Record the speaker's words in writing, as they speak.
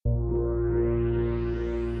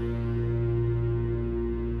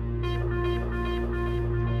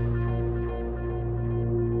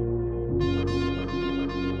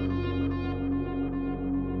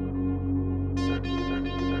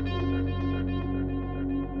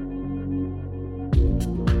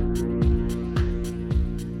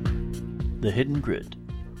The Hidden Grid,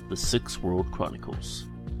 The Six World Chronicles.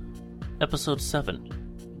 Episode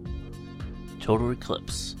 7, Total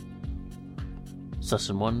Eclipse.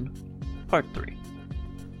 Session 1, Part 3.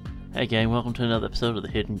 Hey gang, welcome to another episode of The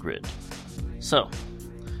Hidden Grid. So,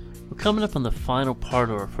 we're coming up on the final part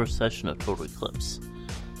of our first session of Total Eclipse.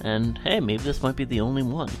 And hey, maybe this might be the only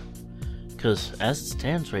one. Because as it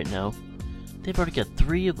stands right now, they've already got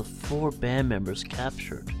 3 of the 4 band members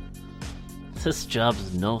captured. This job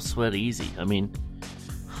is no sweat easy. I mean,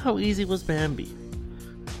 how easy was Bambi?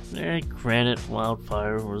 Granted,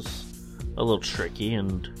 Wildfire was a little tricky,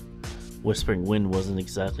 and Whispering Wind wasn't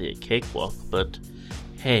exactly a cakewalk, but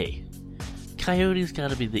hey, Coyote's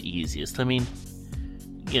gotta be the easiest. I mean,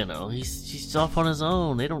 you know, he's off on his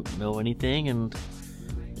own. They don't know anything, and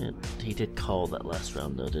he did call that last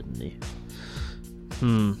round, though, didn't he?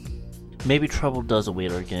 Maybe trouble does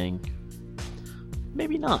await our gang.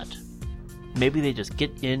 Maybe not. Maybe they just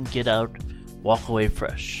get in, get out, walk away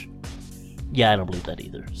fresh. Yeah, I don't believe that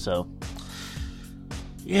either, so...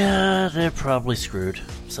 yeah, they're probably screwed.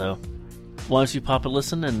 So, why don't you pop a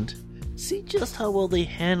listen and see just how well they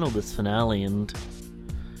handle this finale and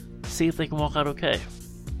see if they can walk out okay.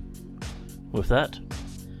 With that,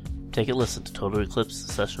 take a listen to Total Eclipse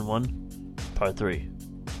Session 1, Part 3.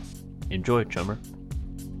 Enjoy, chummer.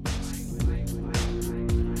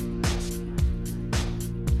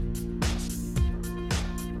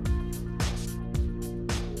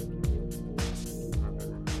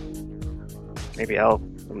 Maybe I'll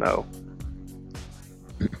know.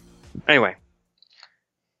 Anyway.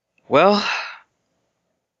 Well,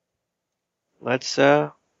 let's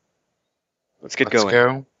get going.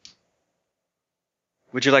 Go.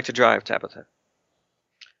 Would you like to drive, Tabitha?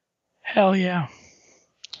 Hell yeah.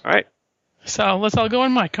 Alright. So let's all go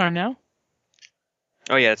in my car now.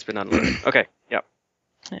 Oh yeah, it's been unloaded. Okay, yep.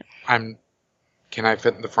 Can I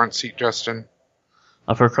fit in the front seat, Justin?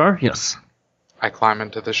 Of her car? Yes. I climb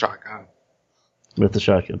into the shotgun. With the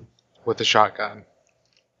shotgun. With the shotgun.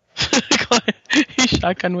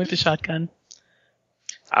 Shotgun with the shotgun.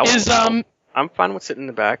 I'm fine with sitting in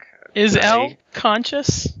the back. Is Elle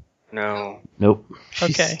conscious? No. Nope.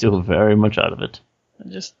 She's Okay. still very much out of it.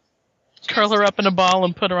 Just curl her up in a ball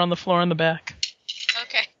and put her on the floor in the back.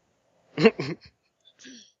 Okay.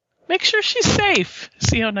 Make sure she's safe.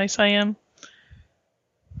 See how nice I am?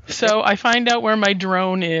 So I find out where my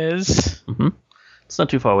drone is. Mm-hmm. It's not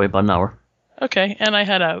too far away, about an hour. Okay, and I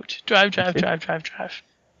head out. Drive.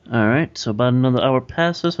 Alright, so about another hour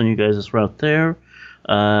passes when you guys are out there.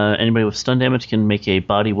 Anybody with stun damage can make a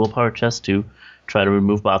body willpower test to try to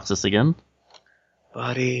remove boxes again.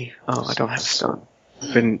 Buddy. Oh, I don't have stun.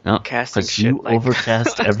 I've been casting because shit you like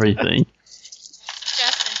overcast everything.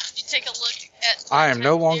 Justin, you take a look at... I am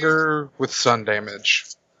no longer with sun damage.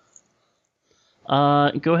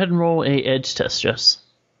 Go ahead and roll a edge test, Jess.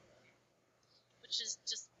 Which is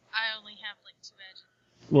just... I only have, 2 edges.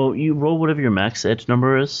 Well, you roll whatever your max edge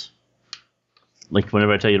number is. Like,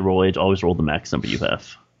 whenever I tell you to roll edge, always roll the max number you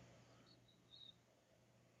have.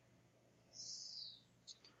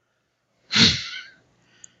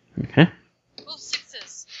 Okay. Both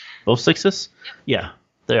 6s. Both 6s? Yep. Yeah,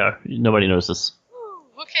 they are. Nobody notices.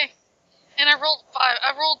 Ooh, okay. And I rolled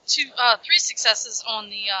 3 successes on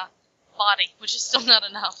the body, which is still not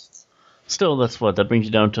enough. Still, that's what? That brings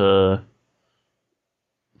you down to...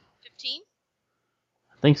 15?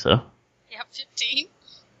 I think so. Yep, 15.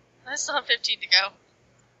 I still have 15 to go.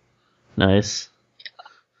 Nice.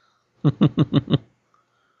 Yeah.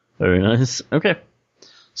 Very nice. Okay.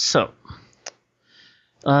 So,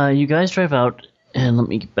 you guys drive out, and let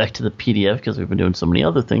me get back to the PDF, because we've been doing so many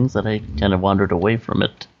other things that I kind of wandered away from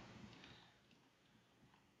it.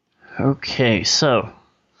 Okay, so,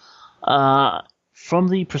 from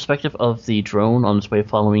the perspective of the drone on its way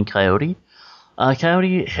following Coyote,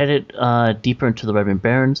 Coyote headed deeper into the Redmond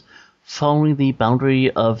Barrens, following the boundary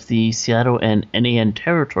of the Seattle and NAN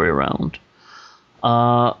territory around.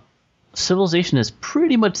 Civilization is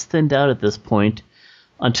pretty much thinned out at this point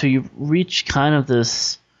until you reach kind of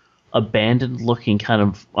this abandoned-looking kind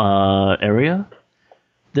of area.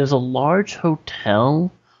 There's a large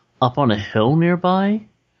hotel up on a hill nearby,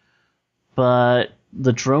 but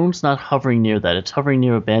the drone's not hovering near that. It's hovering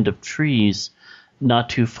near a band of trees not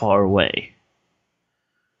too far away.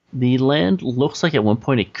 The land looks like at one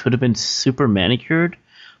point it could have been super manicured,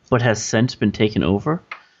 but has since been taken over.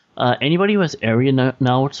 Anybody who has area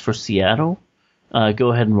knowledge for Seattle,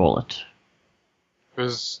 go ahead and roll it.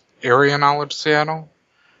 Is area knowledge Seattle?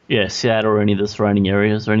 Yeah, Seattle or any of the surrounding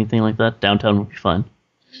areas or anything like that. Downtown would be fine.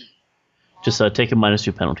 Just take a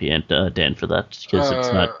 -2 penalty, and Dan, for that, because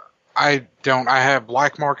it's not... I don't. I have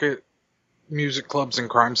black market, music clubs, and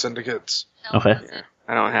crime syndicates. No, Okay. Yeah,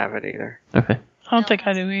 I don't have it either. Okay. I don't think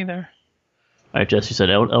I do either. All right, Jess, you said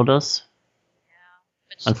L does?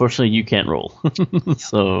 But Unfortunately, you can't roll.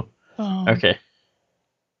 So, Oh. okay.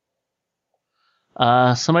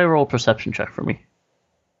 Somebody roll a perception check for me.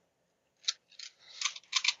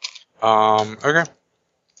 Okay.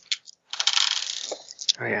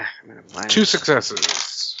 Oh yeah, I'm in a minus. 2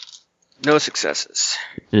 successes. No successes.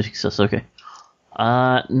 Success, okay.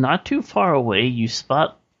 Not too far away, you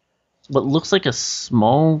spot what looks like a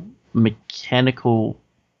small mechanical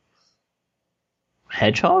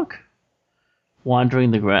hedgehog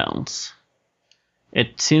wandering the grounds.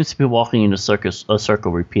 It seems to be walking in a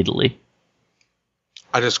circle repeatedly.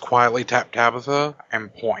 I just quietly tap Tabitha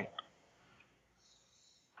and point.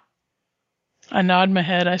 I nod my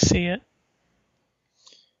head. I see it.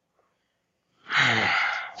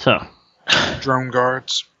 So, Drone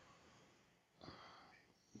guards.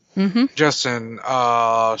 Mm-hmm. Justin,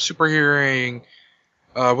 super hearing,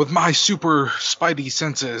 with my super spidey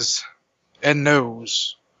senses and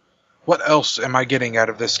nose. What else am I getting out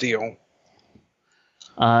of this deal?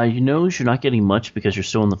 you know you're not getting much because you're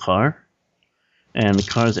still in the car, and the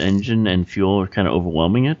car's engine and fuel are kind of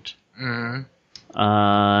overwhelming it. Mm.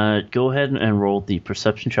 Go ahead and roll the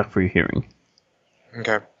perception check for your hearing.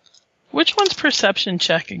 Okay. Which one's perception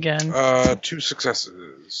check again? 2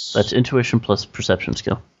 successes. That's intuition plus perception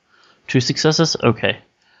skill. 2 successes? Okay.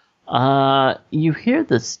 You hear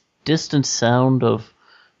this distant sound of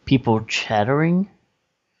people chattering.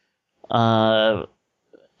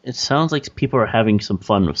 It sounds like people are having some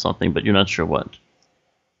fun with something, but you're not sure what.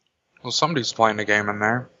 Well, somebody's playing a game in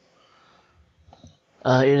there.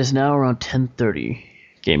 It is now around 10:30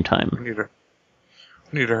 game time. We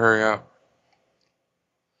need to hurry up.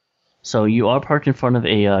 So you are parked in front of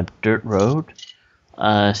a dirt road.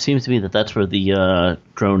 Seems to be that's where the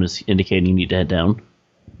drone is indicating you need to head down.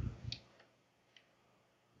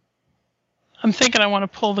 I'm thinking I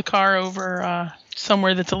want to pull the car over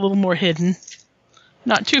somewhere that's a little more hidden.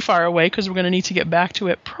 Not too far away, because we're going to need to get back to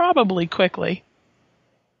it probably quickly.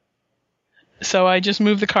 So I just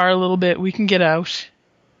move the car a little bit. We can get out.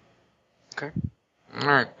 Okay.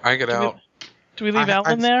 Alright, I get out. Do we leave I-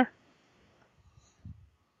 Ellen there?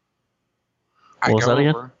 I What was go that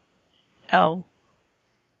again? over. Elle.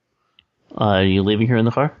 Are you leaving her in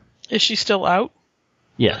the car? Is she still out?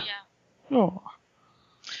 Yeah. Yeah. Oh.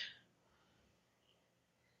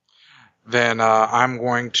 Then I'm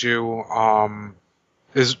going to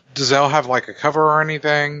does Elle have like a cover or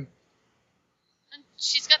anything? And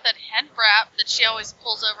she's got that head wrap that she always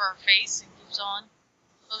pulls over her face and keeps on.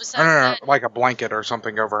 But besides No, that, like a blanket or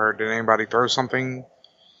something over her. Did anybody throw something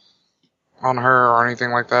on her or anything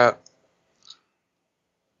like that?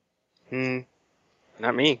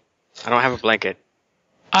 Not me. I don't have a blanket.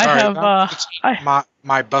 I All right, have, it's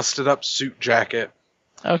my busted up suit jacket.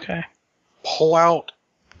 okay. Pull out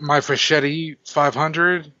my Fischetti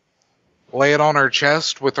 500, lay it on her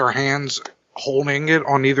chest with her hands holding it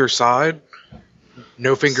on either side,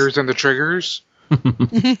 no fingers in the triggers,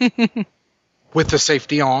 with the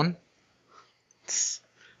safety on,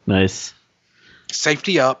 Nice.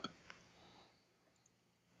 safety up,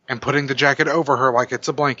 and putting the jacket over her like it's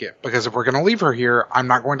a blanket. Because if we're going to leave her here, I'm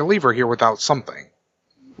not going to leave her here without something.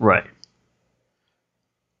 Right.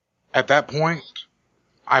 At that point,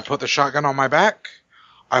 I put the shotgun on my back.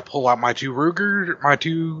 I pull out my two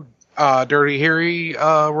Dirty Harry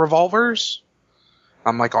revolvers.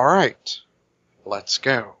 I'm like, all right, let's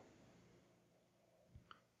go.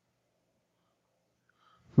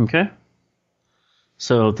 Okay.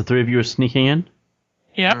 So the three of you are sneaking in?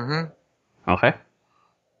 Yep. Mm-hmm. Okay.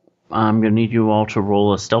 I'm going to need you all to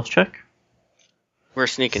roll a stealth check. We're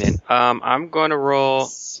sneaking in. I'm going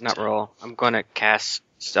to I'm going to cast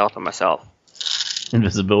stealth on myself.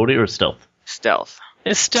 Invisibility or stealth? Stealth.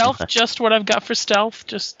 Is stealth Okay. just what I've got for stealth?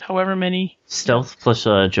 Just however many? Stealth plus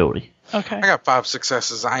agility. Okay. I got 5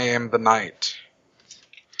 successes. I am the knight.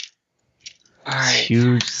 Alright.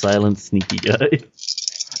 Huge, silent, sneaky guy.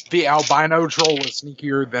 The albino troll is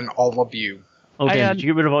sneakier than all of you. Oh, I Dan, got- did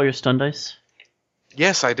you get rid of all your stun dice?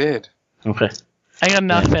 Yes, I did. Okay. I got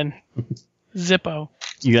nothing. Zippo.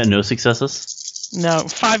 You got no successes? No.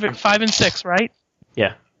 5 and 6, right?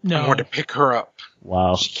 Yeah. I'm No. going to pick her up.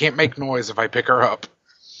 Wow. She can't make noise if I pick her up.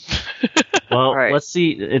 Well, Right. let's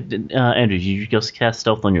see. Andrew, did you just cast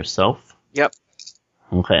stealth on yourself? Yep.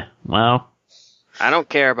 Okay. Well, I don't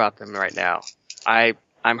care about them right now.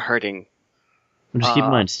 I'm hurting. just keep in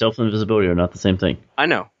mind, stealth and invisibility are not the same thing. I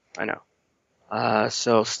know.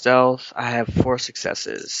 So stealth, I have 4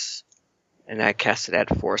 successes. And I cast it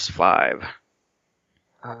at force 5.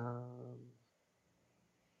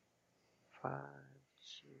 5,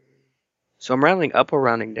 So I'm rounding up or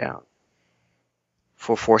rounding down?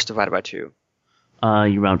 For force divided by 2.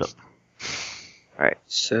 You round up. Alright,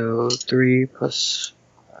 so 3 plus...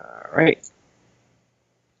 Alright.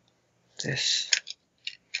 This,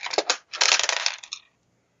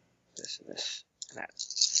 and this, and that.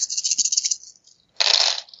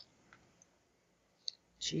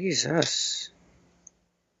 Jesus.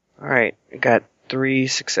 Alright, I got 3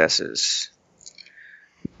 successes.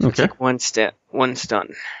 Okay. Take one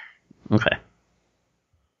stun. Okay.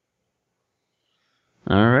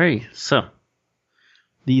 Alright, so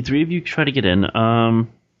the 3 of you try to get in.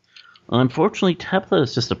 Unfortunately, Tabitha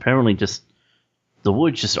is just apparently just the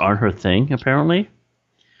woods just aren't her thing apparently,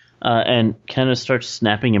 and kind of starts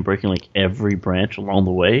snapping and breaking like every branch along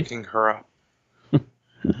the way. Picking her up.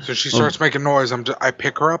 So she starts making noise. I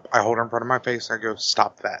pick her up. I hold her in front of my face. I go,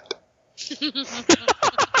 "Stop that."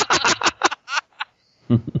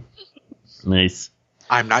 Nice.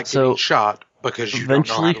 I'm not So, getting shot because you don't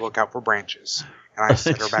know how eventually- to look out for branches. And I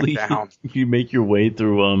set her back Eventually, down. you make your way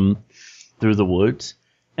through the woods,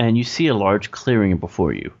 and you see a large clearing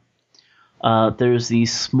before you. There's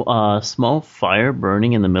these small fire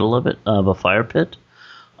burning in the middle of it, of a fire pit.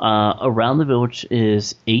 Around the village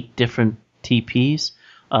is 8 different teepees.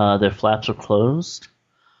 Their flaps are closed.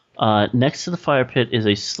 Next to the fire pit is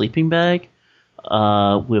a sleeping bag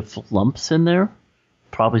with lumps in there.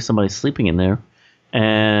 Probably somebody sleeping in there.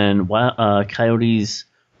 And Coyote's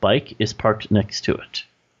bike is parked next to it.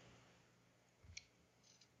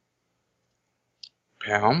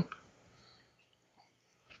 Pam.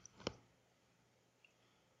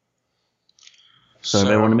 So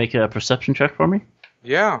anybody want to make a perception check for me?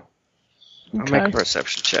 Yeah. I'll Okay. make a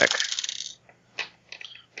perception check.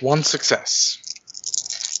 1 success.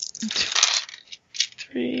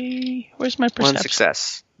 3. Where's my perception? 1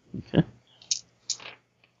 success. Okay.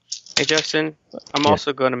 Hey Justin, I'm Yeah.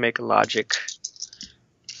 also going to make a logic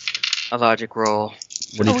roll.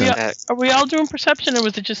 What are you Oh, doing? yeah. Are we all doing perception, or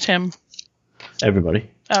was it just him? Everybody.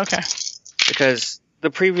 Okay. Because the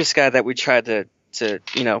previous guy that we tried to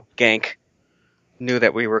gank knew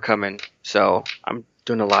that we were coming. So I'm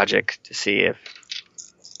doing a logic to see if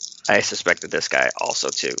I suspected this guy also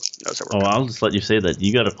too knows that we're Oh, coming. I'll just let you say that.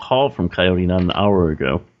 You got a call from Coyote not an hour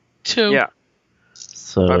ago. 2. Yeah.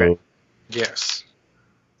 So, Okay. Yes.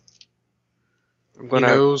 I'm He gonna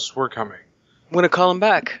knows we're coming. call him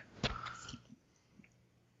back.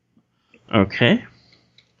 okay.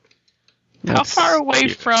 How Let's far away see.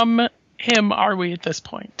 from him are we at this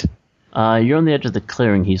point? You're on the edge of the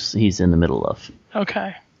clearing he's in the middle of.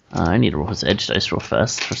 Okay. I need to roll his edge dice real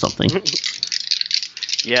fast for something.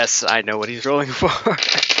 Yes, I know what he's rolling for.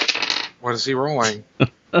 What is he rolling?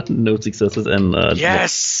 No successes and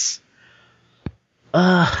Yes.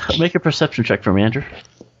 make a perception check for me, Andrew.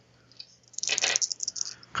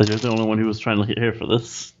 Because you're the only one who was trying to hit here for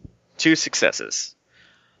this. 2 successes.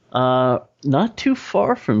 Not too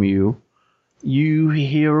far from you, you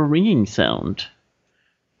hear a ringing sound.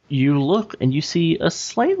 You look and you see a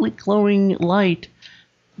slightly glowing light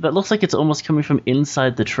that looks like it's almost coming from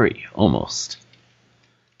inside the tree, almost.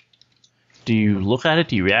 Do you look at it?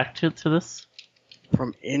 Do you react to this?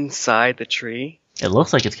 From inside the tree. It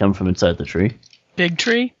looks like it's coming from inside the tree. Big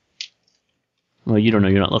tree? Well, you don't know.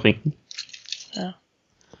 You're not looking. Yeah.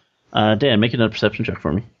 Dan, make another perception check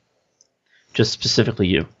for me. Just specifically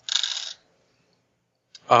you.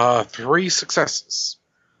 3 successes.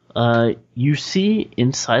 You see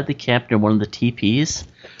inside the camp near one of the teepees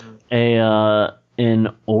an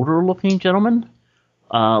older looking gentleman.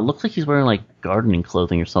 Looks like he's wearing like gardening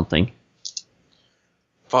clothing or something.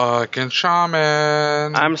 Fucking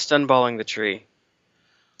shaman. I'm stunballing the tree.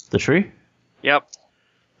 The tree? Yep.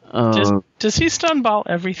 Does he stun ball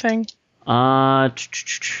everything?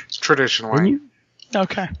 Traditionally. When you,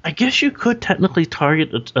 Okay. I guess you could technically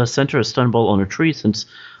target a center of stun ball on a tree since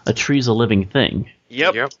a tree's a living thing.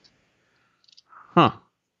 Yep. Huh.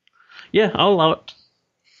 Yeah, I'll allow it.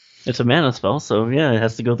 It's a mana spell, so yeah, it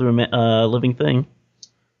has to go through a living thing.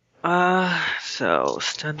 So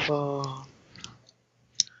stunball.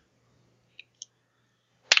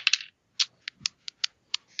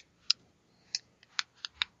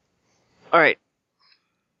 All right.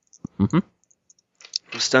 Mm-hmm.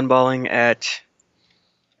 I'm stunballing at.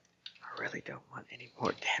 I really don't want any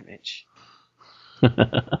more damage.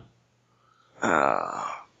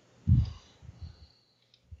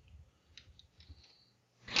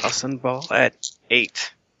 I'll stunball at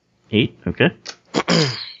 8. 8, okay.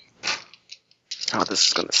 Oh, this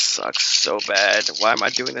is gonna suck so bad. Why am I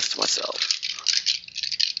doing this to myself?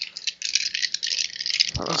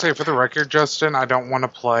 I'll say for the record, Justin, I don't want to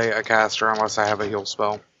play a caster unless I have a heal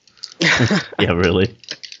spell. Yeah, really.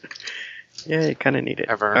 Yeah, you kind of need it.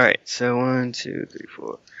 Ever. All right, so 1, 2, 3,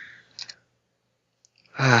 4.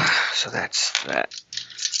 So that's that.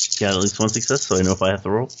 Got at least one success, so I know if I have to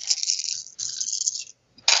roll.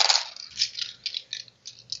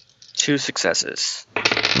 2 successes.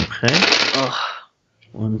 Okay. Ugh.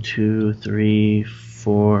 1, 2, 3,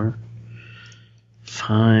 4,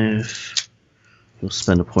 5. He'll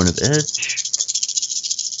spend a point of edge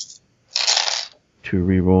to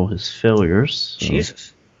re-roll his failures. So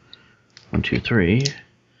Jesus. 1, 2, 3.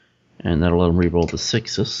 And that'll let him re-roll the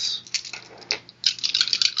 6s.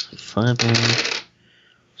 5 more.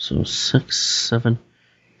 So 6, 7,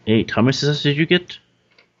 8. How many successes did you get?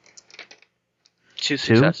 2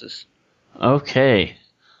 successes. Okay.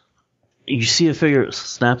 You see a figure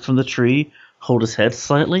snap from the tree, hold his head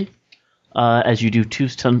slightly, as you do 2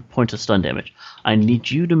 points of stun damage. I need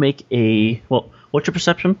you to make a... Well, what's your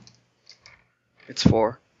perception? It's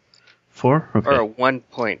 4. 4? Okay. Or 1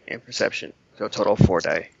 point in perception. So total 4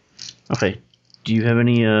 die. Okay. Do you have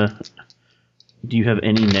any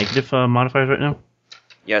negative modifiers right now?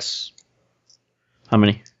 Yes. How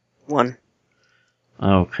many? 1.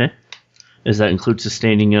 Okay. Does that include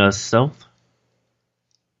sustaining stealth?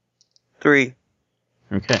 3.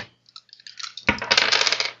 Okay.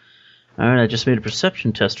 Alright, I just made a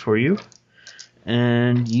perception test for you.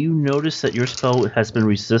 And you notice that your spell has been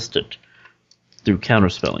resisted through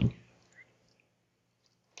counterspelling.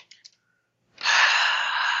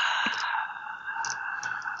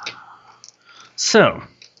 So,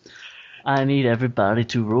 I need everybody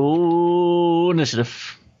to roll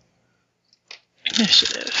initiative.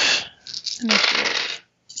 Initiative.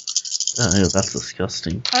 Oh, ew, that's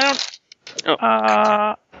disgusting.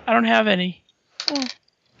 I don't have any. Oh.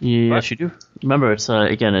 Yes, you do. Remember, it's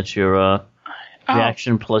it's your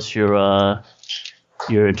reaction plus your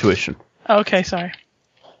intuition. Okay, sorry.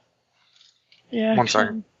 Yeah. 1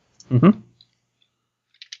 second. Mm-hmm.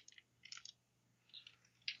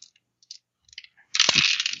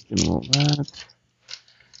 Gonna roll that.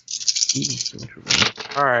 He's going to roll.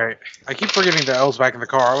 Alright. I keep forgetting the L's back in the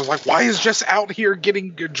car. I was like, why is just out here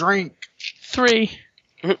getting a drink? 3.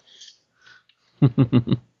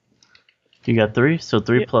 You got 3, so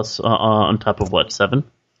 3 Yeah. plus on top of what, 7?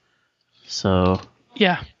 So.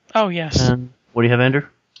 Yeah. Oh, yes. And what do you have, Andrew?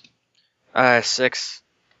 6.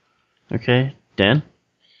 Okay, Dan.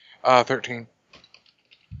 13.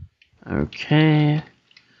 Okay,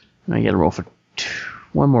 and I get a roll for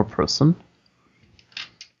one more person.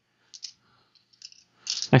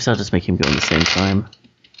 Actually, I'll just make him go in the same time.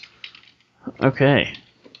 Okay.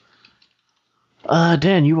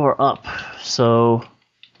 Dan, you are up. So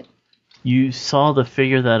you saw the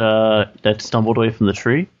figure that stumbled away from the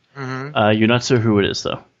tree. Mm-hmm. You're not sure who it is,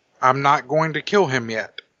 though. I'm not going to kill him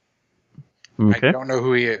yet. Okay. I don't know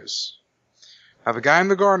who he is. Now, the guy in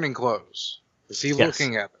the gardening clothes, is he Yes.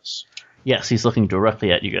 looking at us? Yes, he's looking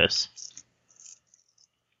directly at you guys.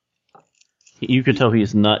 You can tell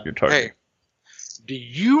he's not your target. Hey, do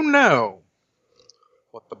you know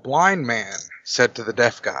what the blind man said to the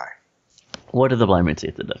deaf guy? What did the blind man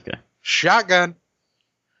say to the deaf guy? Shotgun.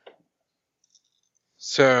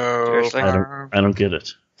 So, Seriously? I don't get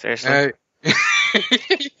it. Seriously?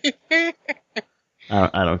 I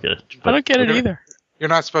don't get it. I don't get it either. You're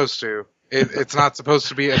not supposed to. It's not supposed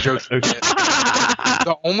to be a joke. Okay.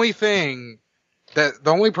 The only person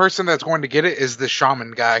that's going to get it is the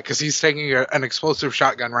shaman guy, because he's taking an explosive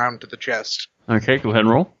shotgun round to the chest. Okay, go ahead and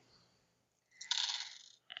roll.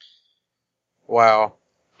 Wow.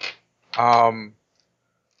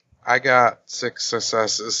 I got 6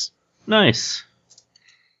 successes. Nice.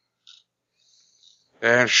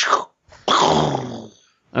 And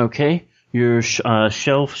Okay, your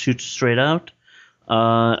shell shoots straight out.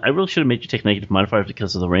 I really should have made you take negative modifiers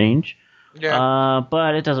because of the range. yeah,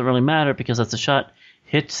 But it doesn't really matter because as the shot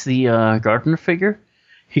hits the gardener figure,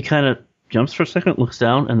 he kind of jumps for a second, looks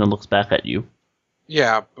down, and then looks back at you.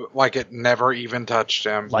 yeah, but like it never even touched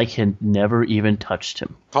him. Like he never even touched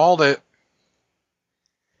him. Called it.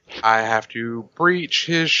 I have to breach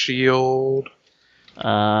his shield.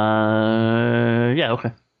 Yeah,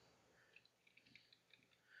 okay.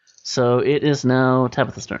 So it is now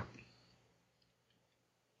Tabitha's turn.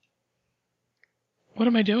 What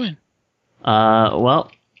am I doing? Well,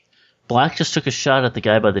 Black just took a shot at the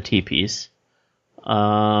guy by the teepees.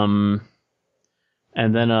 And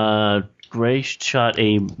then Gray shot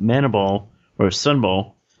a mana ball or a sun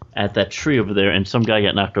ball at that tree over there, and some guy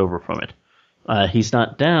got knocked over from it. He's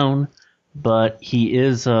not down, but he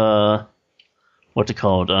is what's it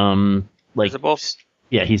called? Like Visible?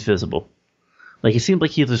 Yeah, he's visible. Like, it seemed like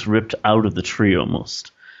he just ripped out of the tree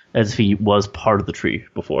almost, as if he was part of the tree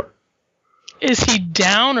before. Is he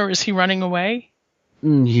down or is he running away?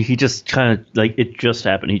 He just kind of, like, it just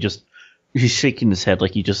happened. He's shaking his head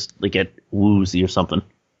like he just, like, get woozy or something.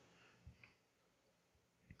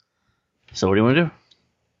 So what do you want to do?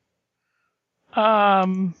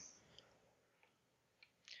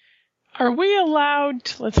 Are we allowed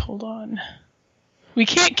to, let's hold on. We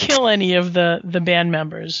can't kill any of the band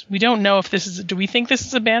members. We don't know if this is, do we think this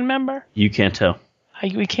is a band member? You can't tell.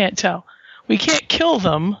 We can't tell. We can't kill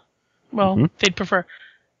them. Well, they'd prefer.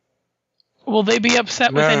 Will they be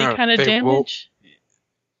upset with any kind of damage?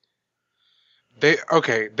 They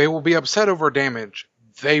will be upset over damage.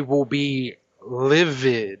 They will be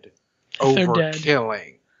livid over dead.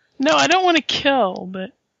 killing. No, I don't want to kill,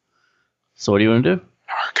 but... So what do you want to do?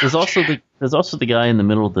 There's also the guy in the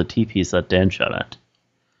middle of the teepees that Dan shot at.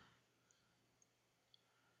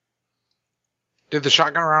 Did the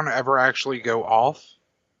shotgun round ever actually go off?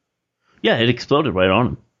 Yeah, it exploded right on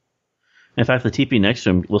him. In fact, the teepee next to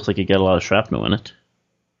him looks like it got a lot of shrapnel in it.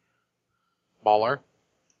 Baller.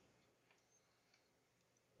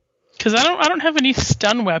 Because I don't have any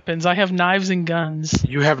stun weapons. I have knives and guns.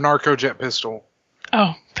 You have narco jet pistol.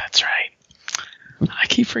 Oh, that's right. I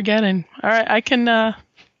keep forgetting. All right, I can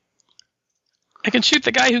shoot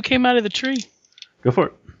the guy who came out of the tree. Go for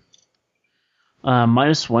it.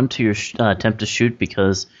 -1 to your attempt to shoot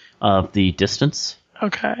because of the distance.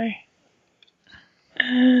 Okay.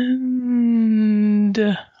 And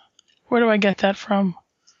where do I get that from?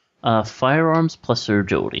 Firearms plus your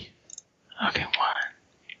agility. Okay, 1.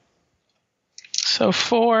 So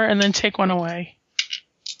 4, and then take 1 away.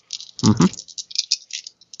 Mm-hmm.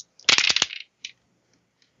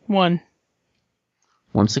 1.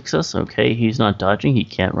 1 success. Okay, he's not dodging. He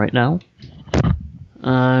can't right now.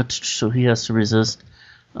 So he has to resist.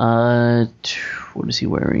 What is he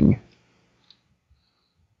wearing?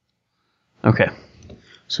 Okay.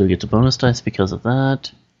 So he gets a bonus dice because of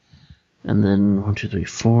that. And then 1, 2, 3,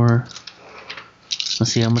 4.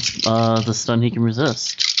 Let's see how much the stun he can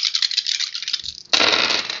resist.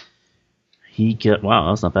 Wow,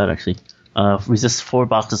 that's not bad actually. Resists 4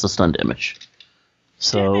 boxes of stun damage.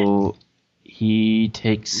 So he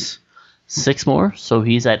takes 6 more, so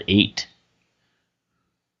he's at 8.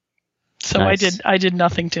 So nice. I did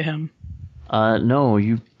nothing to him. No,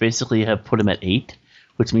 you basically have put him at 8,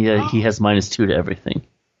 which means that he has -2 to everything.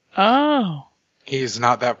 Oh. He's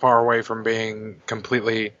not that far away from being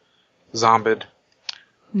completely zombied.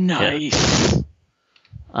 Nice.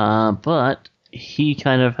 Yeah. But he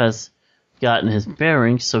kind of has gotten his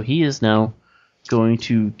bearings, so he is now going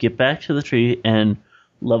to get back to the tree and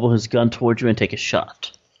level his gun towards you and take a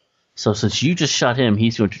shot. So since you just shot him,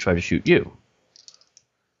 he's going to try to shoot you.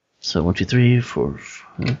 So 1, 2, 3, 4,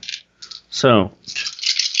 5. So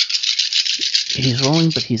he's rolling,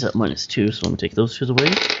 but he's at -2, so I'm going to take those 2s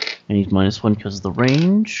away. And he's -1 because of the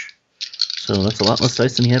range. So that's a lot less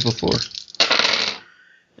dice than he had before.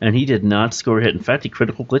 And he did not score a hit. In fact, he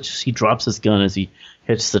critical glitches. He drops his gun as he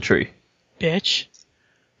hits the tree. Bitch.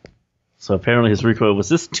 So apparently his recoil was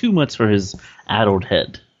just too much for his addled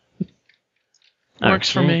head. Works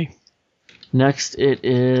for me. Next, it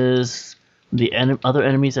is the other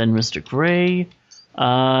enemies and Mr. Gray.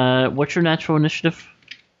 What's your natural initiative?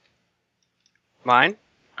 Mine?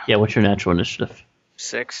 Yeah, what's your natural initiative?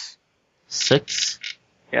 6. 6?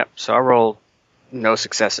 Yep, so I rolled no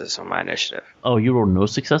successes on my initiative. Oh, you rolled no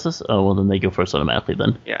successes? Oh, well, then they go first automatically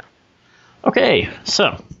then. Yeah. Okay,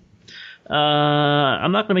 so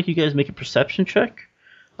I'm not going to make you guys make a perception check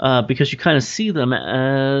because you kind of see them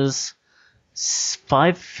as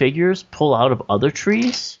 5 figures pull out of other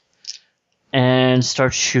trees and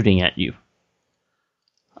start shooting at you.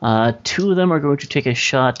 2 of them are going to take a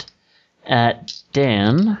shot at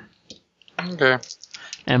Dan. Okay.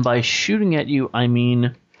 And by shooting at you, I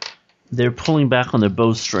mean they're pulling back on their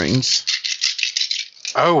bowstrings.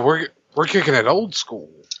 Oh, we're kicking it old school.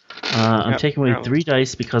 I'm taking away 3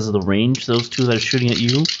 dice because of the range those 2 that are shooting at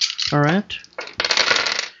you are at.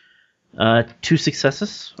 2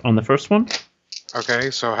 successes on the first one.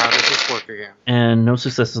 Okay, so how does this work again? And no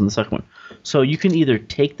successes on the second one. So you can either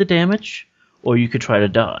take the damage, or you could try to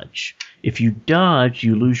dodge. If you dodge,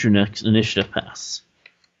 you lose your next initiative pass.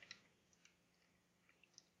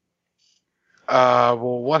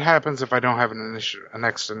 Well, what happens if I don't have a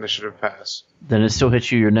next initiative pass? Then it still hits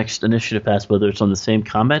you your next initiative pass, whether it's on the same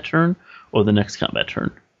combat turn or the next combat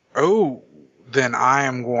turn. Oh, then I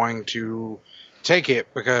am going to take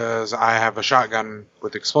it because I have a shotgun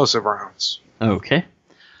with explosive rounds. Okay.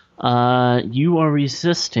 You are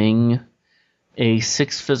resisting a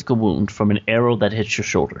 6 physical wound from an arrow that hits your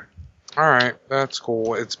shoulder. Alright, that's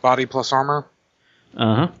cool. It's body plus armor?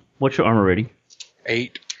 Uh-huh. What's your armor rating?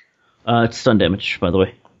 8. It's stun damage, by the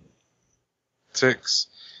way. 6,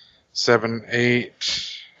 7, 8.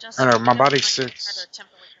 Justin, I know, let me my know body's when I can 6. try to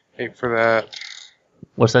attempt to wake up. 8 for that.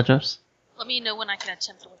 What's that, Jess? Let me know when I can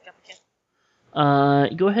attempt to wake up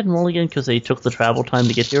again. Go ahead and roll again because they took the travel time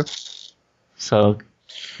to get here. So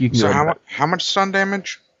you can So go. how much stun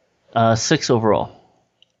damage? 6 overall.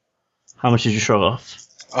 How much did you shrug off?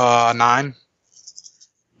 9.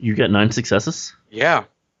 You got 9 successes? Yeah.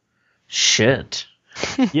 Shit.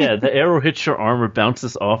 Yeah, the arrow hits your armor,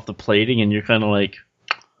 bounces off the plating, and you're kind of like,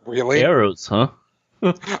 Really? arrows, huh?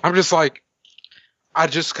 I'm just like, I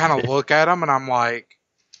just kind of look at him and I'm like,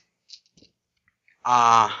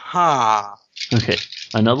 aha. Okay,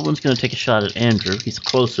 another one's going to take a shot at Andrew. He's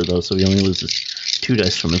closer, though, so he only loses 2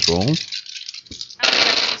 dice from his roll. I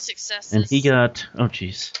got 2 successes. And he got... Oh,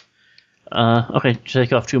 jeez. Okay,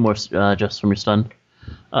 take off 2 more just from your stun.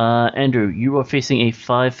 Andrew, you are facing a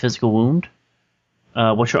 5 physical wound.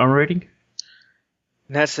 What's your armor rating?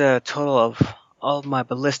 That's a total of all of my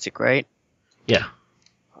ballistic, right? Yeah.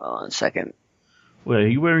 Hold on a second. Wait, are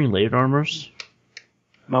you wearing layered armors?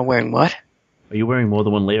 Am I wearing what? Are you wearing more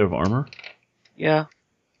than 1 layer of armor? Yeah.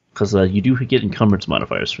 Because you do get encumbrance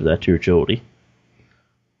modifiers for that to your agility.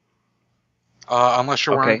 Unless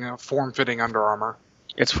you're Okay. wearing a form-fitting Under Armour.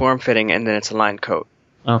 It's form-fitting, and then it's a lined coat.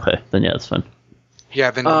 Okay, then yeah, that's fine.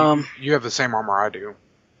 Yeah, then you have the same armor I do.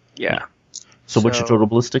 Yeah. So what's your total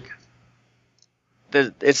ballistic?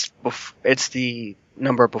 It's the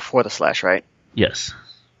number before the slash, right? Yes.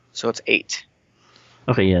 So it's 8.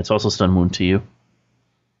 Okay, yeah, it's also stun wound to you.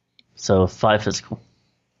 So 5 physical.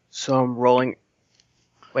 So I'm rolling...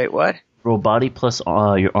 Wait, what? Roll body plus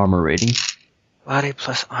your armor rating. Body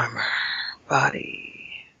plus armor.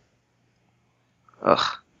 Body.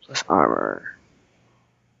 Ugh. Plus armor.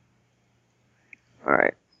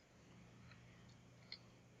 Alright.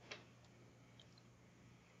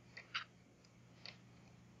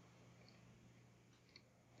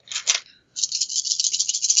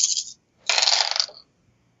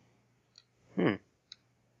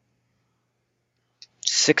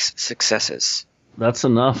 Six successes. That's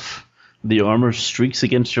enough. The armor streaks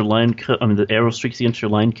against your line coat. I mean, the arrow streaks against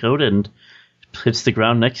your line coat and hits the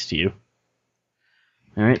ground next to you.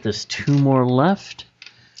 All right, there's 2 more left,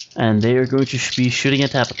 and they are going to be shooting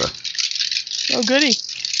at Tabitha. Oh, goody.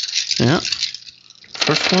 Yeah.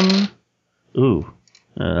 First one. Ooh,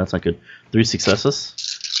 that's not good. 3 successes.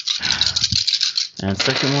 And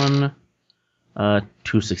second one,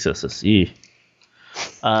 2 successes. Eee.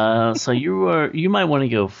 So you might want to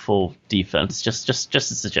go full defense. Just a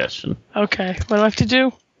suggestion. Okay, what do I have to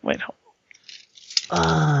do? Wait, hold.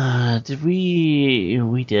 Did we?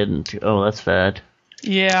 We didn't. Oh, that's bad.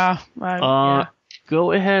 Yeah. Yeah.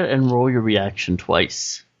 Go ahead and roll your reaction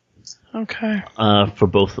twice. Okay. For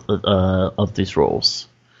both of these rolls.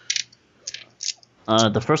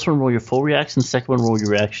 The first one, roll your full reaction. Second one, roll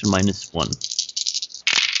your reaction minus 1.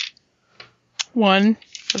 1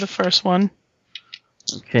 for the first one.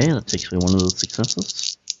 Okay, that takes away 1 of those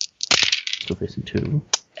successes. Still facing 2.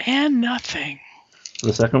 And nothing. For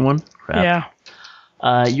the second one? Crap.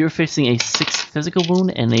 Yeah. You're facing a 6 physical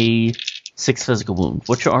wound and a 6 physical wound.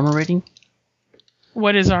 What's your armor rating?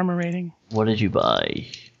 What is armor rating? What did you buy?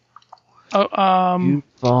 Oh, You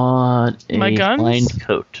bought a my guns? lined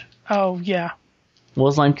coat. Oh, yeah. What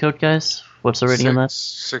was lined coat, guys? What's the rating on that?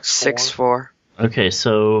 6-4. Okay,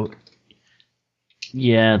 so...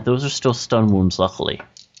 Yeah, those are still stun wounds, luckily.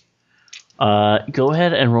 Go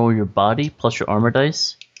ahead and roll your body plus your armor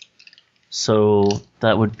dice. So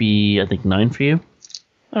that would be, I think, 9 for you.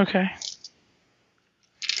 Okay.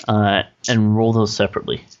 And roll those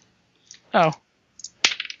separately. Oh.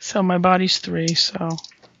 So my body's 3, so...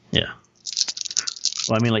 Yeah.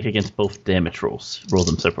 Well, I mean, like, against both damage rolls. Roll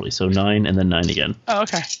them separately. So 9 and then 9 again. Oh,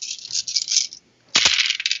 okay.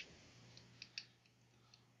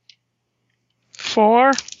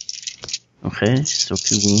 Four. Okay, still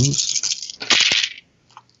 2 wounds.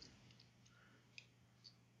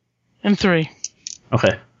 And 3.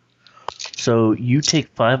 Okay. So you take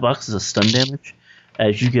 5 boxes of stun damage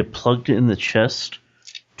as you get plugged in the chest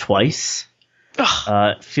twice,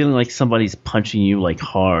 feeling like somebody's punching you like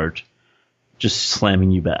hard, just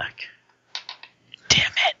slamming you back.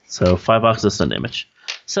 Damn it. So 5 boxes of stun damage.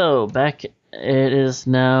 So back it is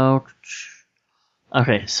now.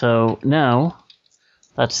 Okay, so now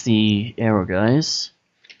that's the arrow guys.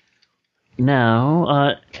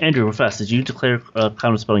 Now, Andrew, real fast, did you declare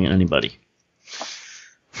counter spelling at anybody?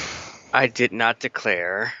 I did not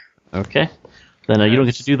declare. Okay. Then you don't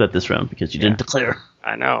get to do that this round because you didn't declare.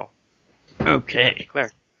 I know. Okay.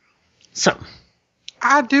 Declare. So,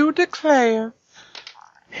 I do declare.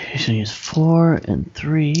 he's going to use 4 and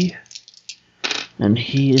 3. And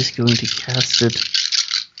he is going to cast it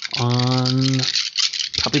on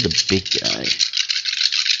probably the big guy.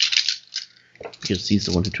 Because he's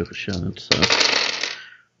the one who took a shot, so...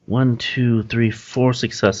 1, 2, 3, 4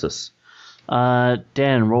 successes.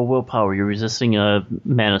 Dan, roll willpower. You're resisting a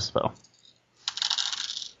mana spell.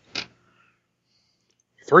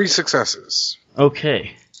 3 successes.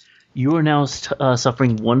 Okay. You are now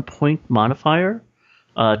suffering 1 point modifier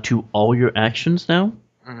to all your actions now.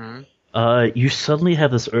 Mm-hmm. You suddenly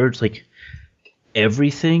have this urge, like,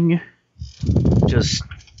 everything just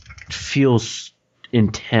feels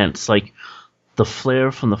intense. Like, the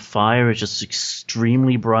flare from the fire is just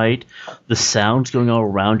extremely bright. The sounds going all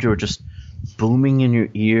around you are just booming in your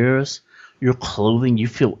ears. Your clothing, you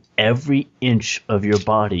feel every inch of your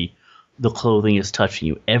body, the clothing is touching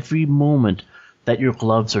you. Every moment that your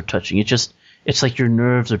gloves are touching, it's like your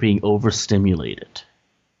nerves are being overstimulated.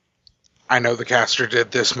 I know the caster did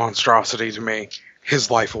this monstrosity to me. His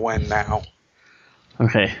life will end now.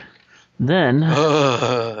 Okay. Then,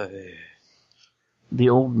 the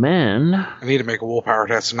old man... I need to make a willpower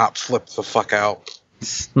test and not flip the fuck out.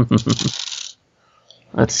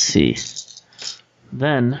 Let's see.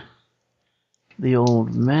 Then, the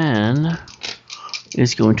old man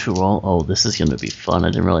is going to roll... Oh, this is going to be fun.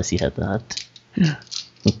 I didn't realize he had that.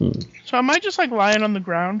 So am I just like lying on the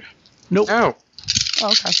ground? Nope. No.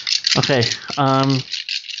 Oh, okay. Okay,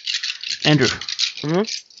 Andrew. Mm-hmm.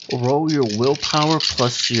 Roll your willpower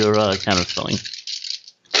plus your counterspelling.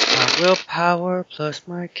 My willpower plus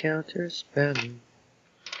my counter spelling.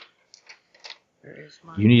 Where is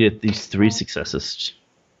my... You need at least 3 successes.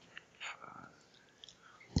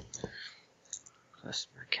 Plus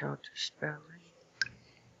my counter spelling.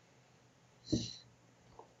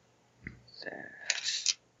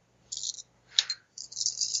 That's...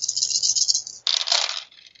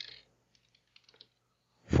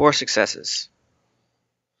 4 successes.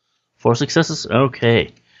 4 successes?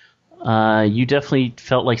 Okay. You definitely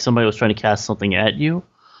felt like somebody was trying to cast something at you,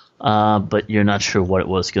 but you're not sure what it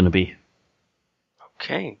was going to be.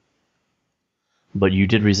 Okay. But you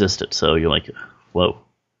did resist it, so you're like, whoa.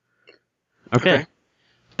 Okay.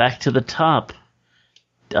 Back to the top.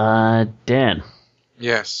 Dan,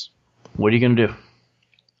 Yes. what are you going to do?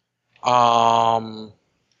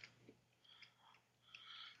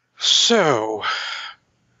 So,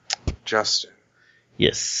 Justin,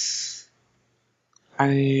 Yes. do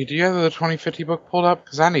you have the 2050 book pulled up?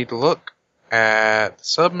 Because I need to look at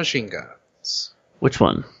submachine guns. Which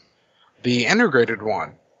one? The integrated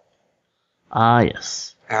one. Ah,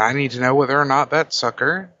 yes. And I need to know whether or not that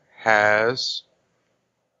sucker has...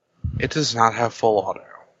 It does not have full auto.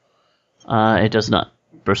 It does not.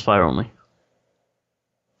 Burst fire only.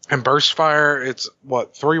 And burst fire, it's,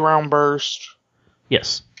 3-round burst?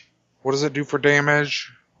 Yes. What does it do for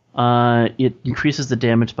damage? It increases the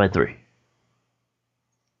damage by 3.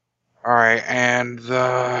 Alright, and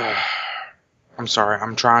the... I'm sorry,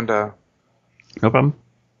 I'm trying to No problem.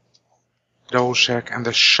 double check. And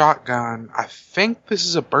the shotgun, I think this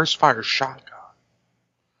is a burst fire shotgun.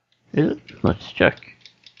 Is it? Let's check.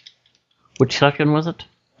 Which shotgun was it?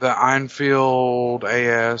 The Enfield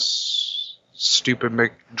AS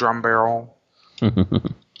stupid drum barrel.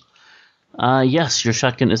 Yes, your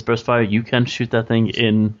shotgun is burst fire. You can shoot that thing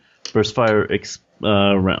in burst fire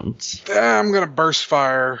rounds. I'm gonna burst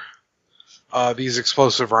fire these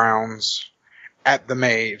explosive rounds at the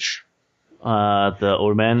mage. The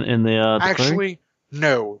old man in the clearing? Actually,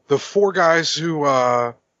 no. The 4 guys who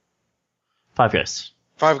 5 guys.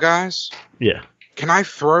 5 guys. Yeah. Can I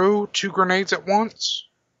throw 2 grenades at once?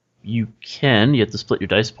 You can. You have to split your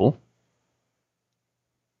dice pool.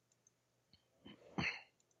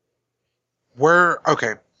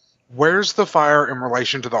 Okay. Where's the fire in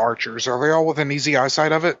relation to the archers? Are they all within easy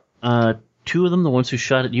eyesight of it? 2 of them, the ones who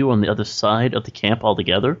shot at you on the other side of the camp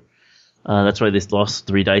altogether. That's why they lost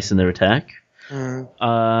 3 dice in their attack. You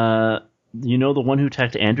know the one who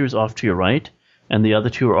attacked Andrew is off to your right, and the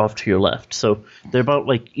other 2 are off to your left. So they're about,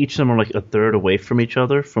 like, each of them are like a third away from each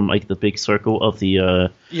other, from, like, the big circle of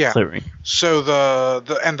the clearing. So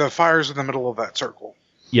the fire's in the middle of that circle.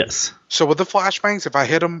 Yes. So with the flashbangs, if I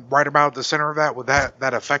hit them right about the center of that, would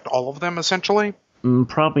that affect all of them, essentially?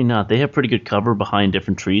 Probably not. They have pretty good cover behind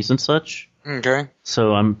different trees and such. Okay.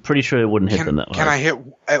 So I'm pretty sure it wouldn't hit them that way. Can I hit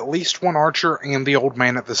at least one archer and the old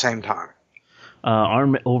man at the same time?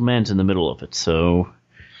 Our old man's in the middle of it, so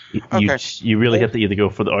you really have to either go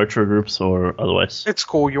for the archer groups or otherwise. It's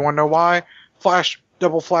cool. You want to know why?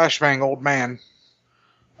 Double flashbang, old man.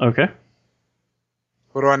 Okay.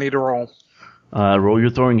 What do I need to roll? Roll your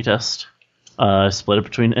throwing test. Split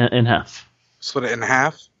it in half. Split it in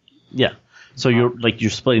half? Yeah. So you're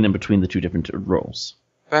splitting them between the two different rolls.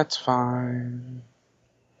 That's fine.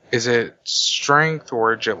 Is it strength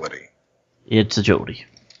or agility? It's agility.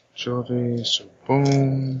 Agility, so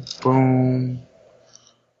boom, boom.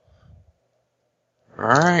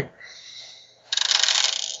 Alright.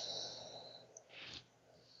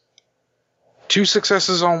 Two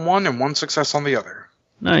successes on one and one success on the other.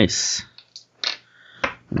 Nice.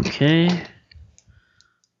 Okay.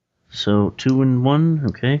 So 2 and 1,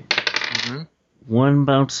 okay. Mm-hmm. One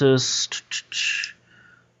bounces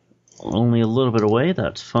only a little bit away,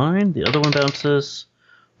 that's fine. The other one bounces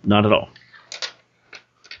not at all.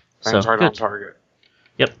 Lands right good. on target.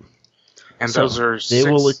 Yep. And So those are they six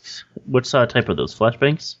will. What type are those?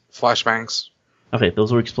 Flashbangs? flashbangs. Okay,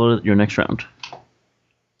 those will explode at your next round.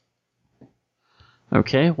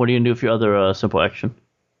 Okay, what are you gonna do with your other simple action?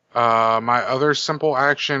 My other simple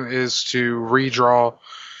action is to redraw.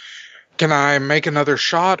 Can I make another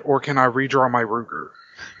shot, or can I redraw my Ruger?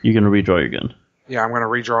 You're gonna redraw your gun. Yeah, I'm going to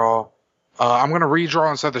redraw. I'm going to redraw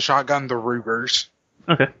instead of the shotgun, the Rugers.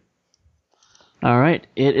 Okay. All right,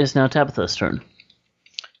 it is now Tabitha's turn.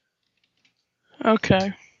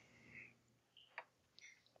 Okay.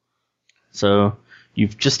 So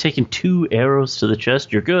you've just taken 2 arrows to the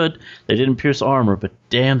chest. You're good. They didn't pierce armor, but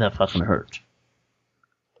damn, that fucking hurt.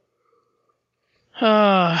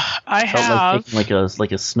 I Felt have. like taking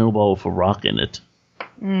like a snowball with a rock in it.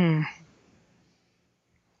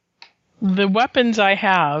 The weapons I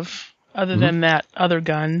have, other than that other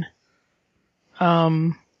gun,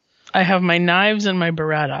 I have my knives and my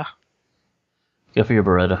Beretta. Go for your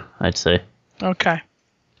Beretta, I'd say. Okay.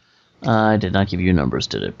 I did not give you numbers,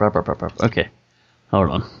 did it? Okay.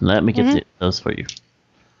 Hold on. Let me get those for you.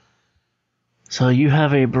 So you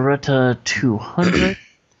have a Beretta 200.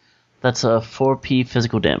 That's a 4p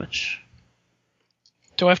physical damage.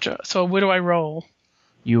 Do I have to? So what do I roll?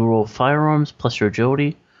 You roll firearms plus your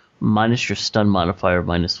agility, minus your stun modifier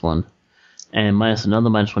 -1, and minus another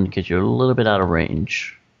 -1 because you're a little bit out of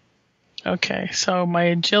range. Okay, so my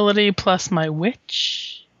agility plus my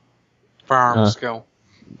witch. Firearm skill.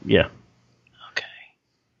 Yeah. Okay.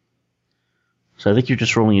 So I think you're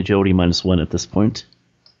just rolling agility -1 at this point.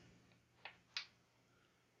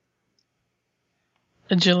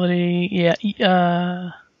 Agility,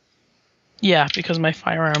 yeah, because my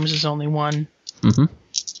firearms is only 1. Mm-hmm.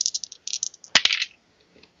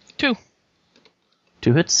 2.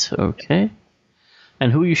 2 hits, okay.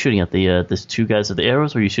 And who are you shooting at? The 2 guys with the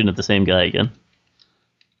arrows, or are you shooting at the same guy again?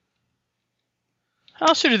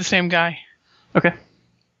 I'll shoot at the same guy. Okay.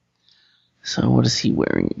 So what is he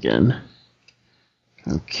wearing again?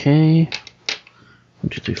 Okay. 1,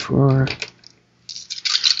 2, 3, 4.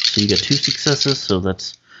 So you got 2 successes, so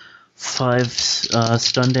that's 5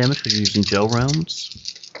 stun damage because you're using gel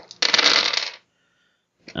rounds.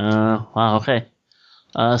 Wow, okay.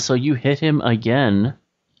 So you hit him again,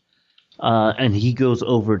 and he goes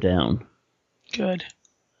over down. Good.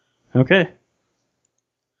 Okay.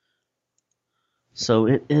 So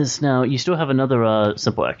it is now, you still have another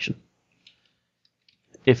simple action.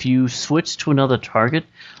 If you switch to another target,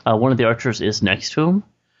 one of the archers is next to him,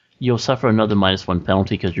 you'll suffer another -1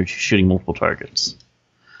 penalty because you're shooting multiple targets.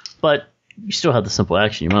 But you still have the simple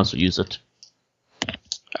action, you might as well use it.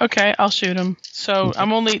 Okay, I'll shoot him. So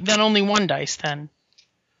I'm only 1 dice then.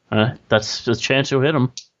 That's a chance you'll hit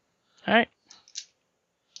him. Alright.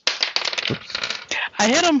 I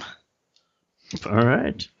hit him.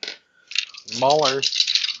 Alright. Muller.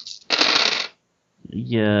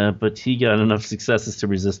 Yeah, but he got enough successes to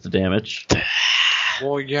resist the damage.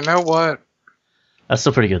 Well, you know what? That's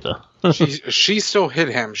still pretty good, though. she still hit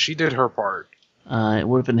him. She did her part. It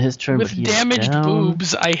would have been his turn, With but he is damaged down.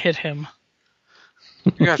 boobs, I hit him.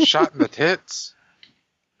 You got shot in the tits?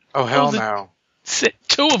 Oh, hell no.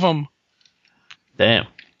 2 of them. Damn.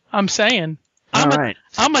 I'm saying. Alright.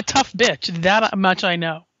 I'm a tough bitch. That much I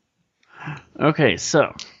know. Okay,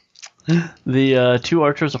 so the 2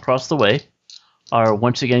 archers across the way are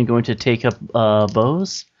once again going to take up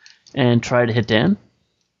bows and try to hit Dan.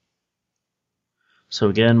 So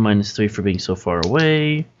again, -3 for being so far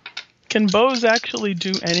away. Can bows actually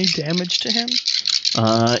do any damage to him?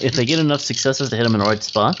 If they get enough successes to hit him in the right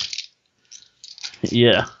spot.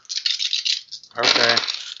 Yeah. Okay.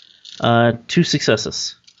 2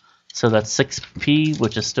 successes. So that's 6p,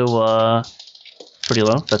 which is still pretty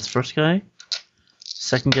low. That's the first guy.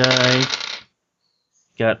 Second guy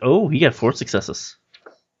he got 4 successes.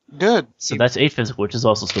 Good. So that's 8 physical, which is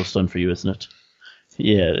also still stun for you, isn't it?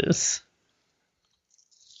 Yeah, it is.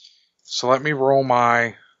 So let me roll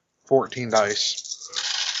my 14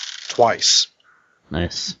 dice. Twice.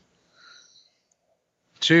 Nice.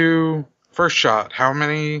 2. First shot. How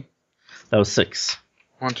many? That was 6.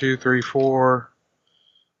 1, 2, 3, 4,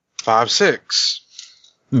 5, 6.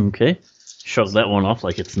 Okay. Shrug that one off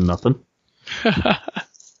like it's nothing.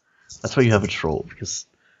 That's why you have a troll, because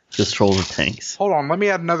trolls are tanks. Hold on, let me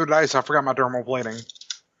add another dice. I forgot my dermal plating.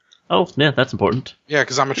 Oh, yeah, that's important. Yeah,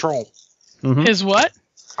 because I'm a troll. Mm-hmm. His what?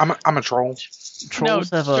 I'm a troll. Trolls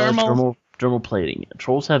have dermal. dermal plating.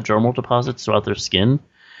 Trolls have dermal deposits throughout their skin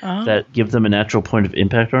Oh. that give them a natural point of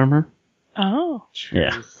impact armor. Oh. 2,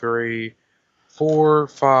 Yeah. 3, 4,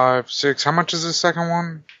 5, 6. How much is the second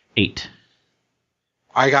one? 8.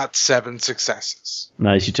 I got 7 successes.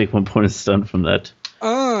 Nice, you take 1 point of stun from that.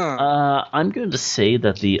 I'm going to say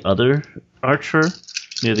that the other archer,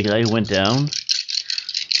 the guy who went down,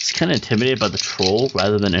 is kind of intimidated by the troll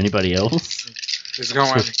rather than anybody else. He's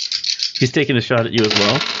going. He's taking a shot at you as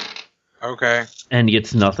well, Okay. and he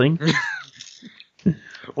gets nothing.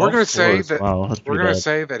 We're gonna say fours. that. Wow, that's We're pretty gonna bad.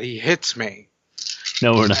 say that he hits me.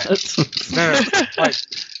 No, we're not. No,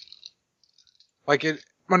 like it.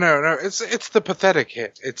 Well, no. It's the pathetic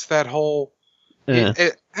hit. It's that whole. Yeah.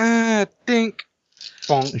 Dink.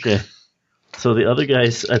 Bonk. Okay. So the other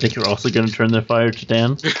guys, I think, are also going to turn their fire to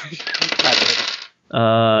Dan.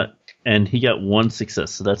 And he got 1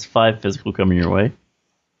 success, so that's 5 physical coming your way.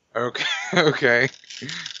 Okay. Okay.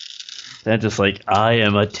 Dan just like, I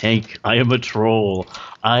am a tank. I am a troll.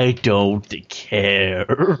 I don't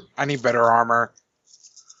care. I need better armor.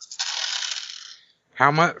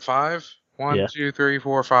 How much? 5? 1, Yeah. 2, 3,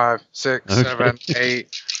 4, 5, 6, Okay. 7,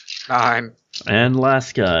 8, 9. And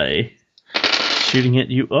last guy, shooting at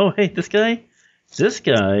you. Oh, hey, this guy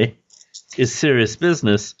is serious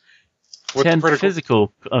business. With 10 critical-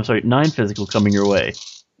 physical. I'm sorry, 9 physical coming your way.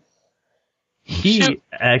 He Shoot.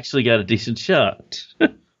 actually got a decent shot.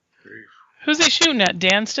 Who's he shooting at?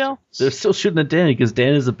 Dan still? They're still shooting at Dan because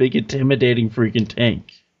Dan is a big, intimidating freaking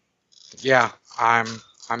tank. Yeah, I'm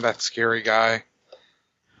that scary guy.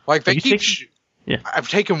 Like they You keep. take- Yeah. I've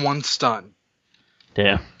taken 1 stun.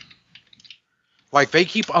 Damn. Like they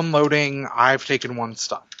keep unloading. I've taken 1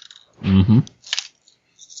 stun. Mm-hmm.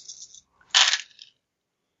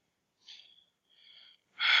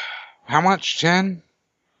 How much? 10?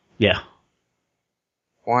 Yeah.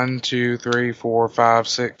 1, 2, 3, 4, 5,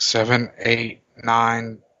 6, 7, 8,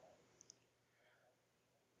 9.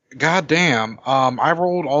 God damn. I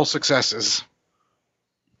rolled all successes.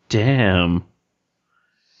 Damn.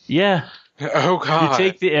 Yeah. Oh god. You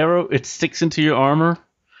take the arrow, it sticks into your armor.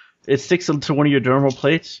 It sticks into one of your dermal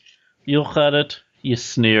plates. You look at it, you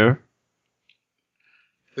sneer.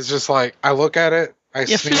 It's just like, I look at it, I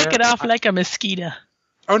You sneer. flick it off like a mosquito.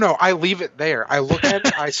 Oh no, I leave it there. I look at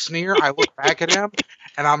it, I sneer, I look back at him,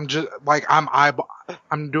 and I'm just like,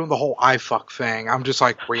 I'm doing the whole eye fuck thing. I'm just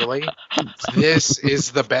like, really? This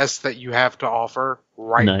is the best that you have to offer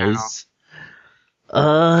right now. Nice.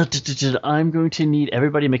 I'm going to need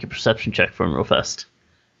everybody to make a perception check for him real fast.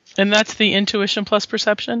 And that's the intuition plus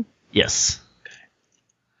perception? Yes.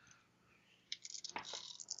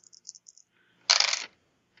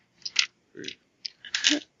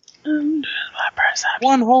 And my perception.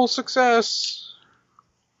 1 whole success.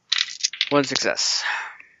 1 success.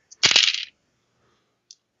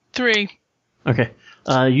 3. Okay.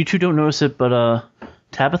 You two don't notice it, but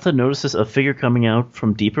Tabitha notices a figure coming out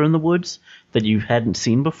from deeper in the woods that you hadn't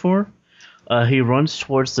seen before. He runs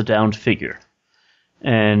towards the downed figure.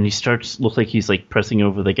 And he starts look like he's like pressing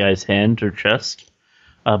over the guy's hand or chest.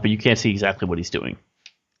 But you can't see exactly what he's doing.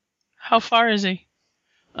 How far is he?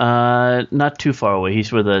 Not too far away.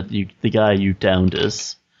 He's where the guy you downed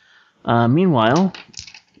is. Meanwhile,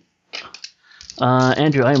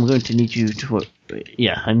 Andrew, I'm going to need you to.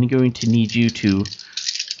 I'm going to need you to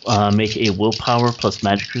make a willpower plus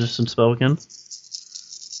magic resistance spell again.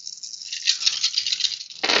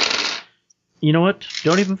 You know what?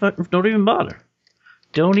 Don't even bother.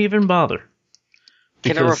 Don't even bother.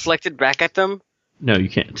 Can I Because- reflect it back at them? No, you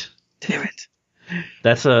can't. Damn it.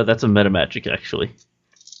 That's a meta magic actually.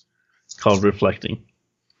 Called reflecting.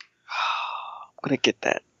 I'm gonna get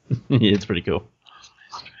that. Yeah, it's pretty cool.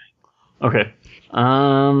 Okay.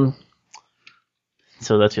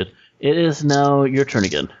 So that's it. It is now your turn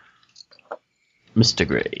again, Mr.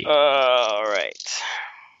 Gray. Alright.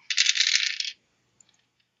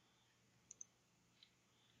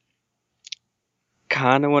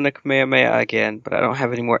 Kinda wanna Kamehameha again, but I don't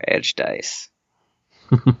have any more edge dice.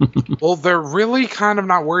 Well, they're really kind of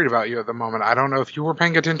not worried about you at the moment. I don't know if you were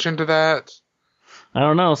paying attention to that. I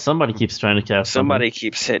don't know. Somebody keeps trying to cast Somebody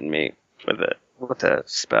keeps hitting me with a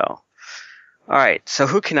spell. Alright, so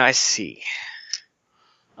who can I see?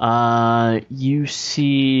 You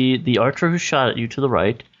see the archer who shot at you to the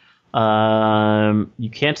right. You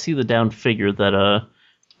can't see the downed figure that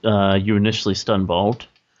you initially stun-balled.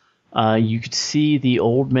 You could see the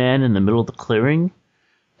old man in the middle of the clearing,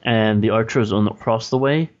 and the archers across the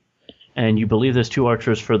way, and you believe there's 2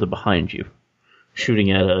 archers further behind you,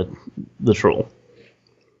 shooting at the troll.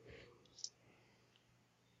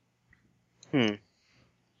 And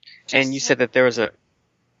you said that there was a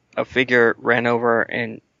figure ran over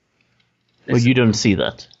and... Well, you don't see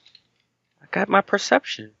that. I got my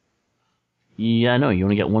perception. Yeah, I know. You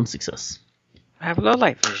only get 1 success. I have low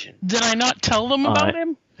light vision. Did I not tell them about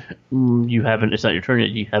him? You haven't. It's not your turn yet.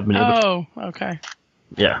 You haven't been able to. Oh, okay.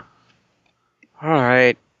 Yeah. All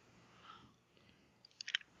right.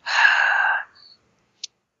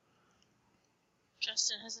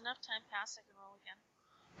 Justin, has enough time passed I can roll again?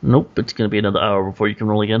 Nope. It's going to be another hour before you can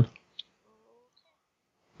roll again.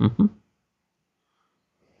 Mm-hmm.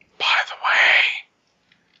 By the way,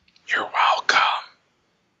 you're welcome.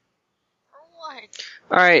 For what?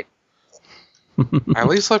 All right. I at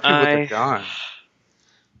least left you with a gun.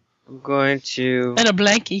 I'm going to And a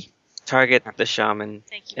blankie. target the shaman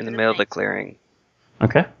Thank you in for the middle of the thank. clearing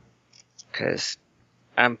Okay. because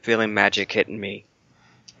I'm feeling magic hitting me,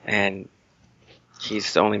 and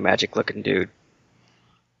he's the only magic-looking dude.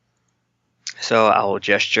 So I will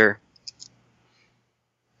gesture,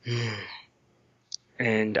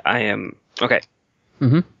 and I am okay.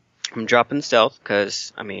 Mm-hmm. I'm dropping stealth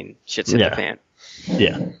because shit's in Yeah. the fan.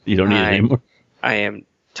 Yeah. You don't need it anymore. I am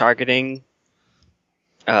targeting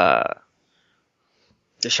the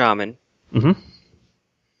shaman, Mm-hmm.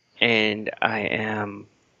 and I am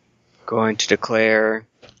going to declare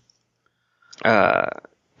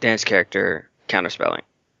dance character counterspelling.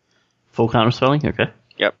 Full counterspelling? Okay.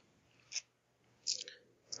 Yep.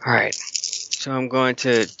 Alright. So I'm going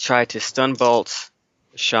to try to stun bolt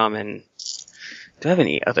the shaman. Do I have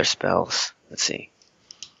any other spells? Let's see.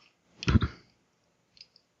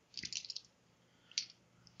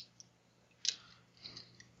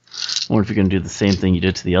 I wonder if you're going to do the same thing you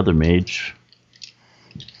did to the other mage.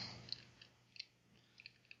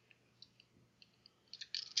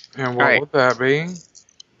 And what Alright. would that be?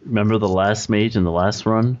 Remember the last mage in the last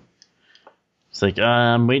run? It's like,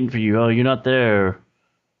 I'm waiting for you. Oh, you're not there.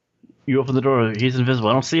 You open the door. He's invisible.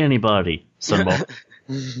 I don't see anybody. Sunball.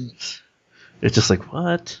 It's just like,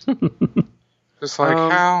 what? Just like,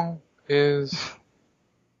 Um, how is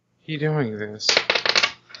he doing this?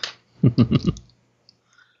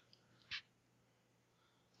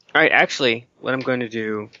 Alright, actually, what I'm going to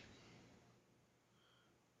do...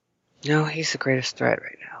 No, he's the greatest threat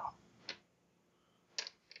right now.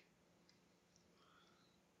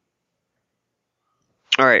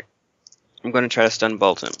 Alright. I'm going to try to stun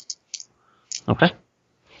bolt him. Okay.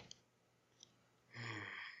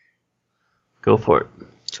 Go for it.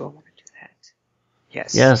 Do I want to do that?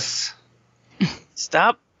 Yes. Yes.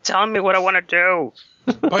 Stop telling me what I want to do!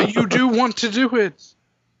 But you do want to do it.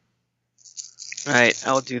 Alright,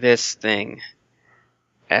 I'll do this thing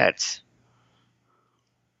at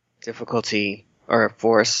difficulty or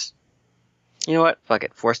force. You know what? Fuck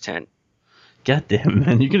it. Force 10. God damn,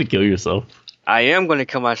 man. You're going to kill yourself. I am going to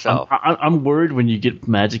kill myself. I'm worried when you get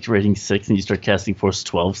magic rating 6 and you start casting Force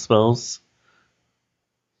 12 spells.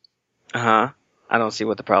 Uh-huh. I don't see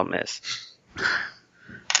what the problem is.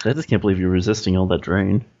 I just can't believe you're resisting all that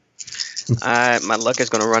drain. My luck is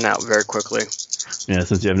going to run out very quickly. Yeah,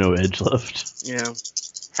 since you have no edge left. Yeah.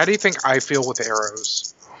 How do you think I feel with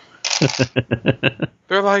arrows?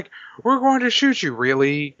 They're like, we're going to shoot you,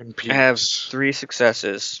 really? And I have 3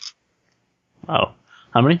 successes. Wow.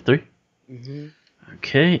 How many? 3? Mm-hmm.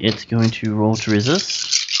 Okay, it's going to roll to resist.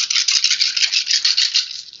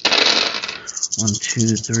 1,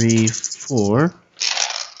 2, 3, 4.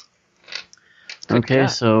 Okay, God.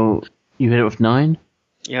 so you hit it with 9?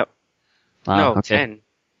 Yep. Wow, No, okay. 10.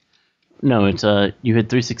 No, it's you had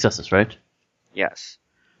 3 successes, right? Yes.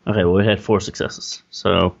 Okay, well, it had 4 successes,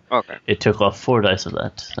 so Okay. it took off 4 dice of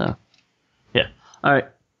that. So, yeah. All right.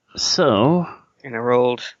 So, And I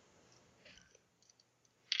rolled...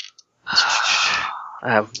 I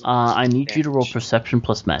have I need you to roll damage. Perception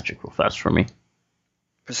plus Magic real fast for me.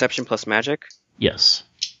 Perception plus magic. Yes.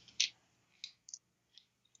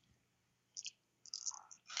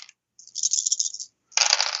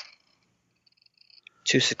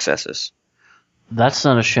 Two successes. That's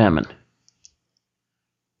not a shaman.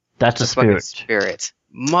 That's a Fucking spirit. spirit.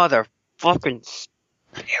 Motherfucking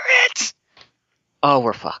spirit! Oh,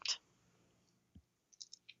 we're fucked.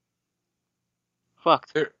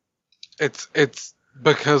 Fucked. It's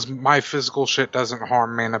because my physical shit doesn't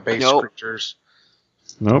harm mana-based Nope. creatures.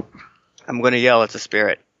 Nope. I'm gonna yell at the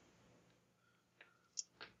spirit.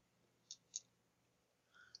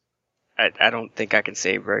 I don't think I can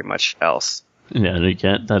say very much else. Yeah, no, you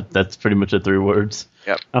can't. That's pretty much the 3 words.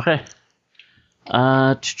 Yep. Okay.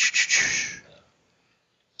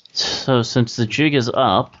 So since the jig is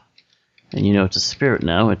up, and you know it's a spirit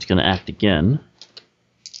now, it's going to act again.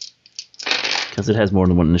 Because it has more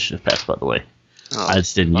than one initiative pass, by the way. Oh, I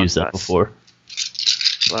just didn't use that us. before.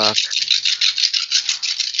 Luck.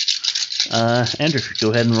 Andrew,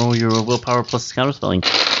 go ahead and roll your willpower plus counterspelling.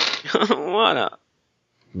 Why not?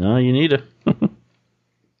 No, you need it. If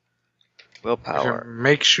Willpower. it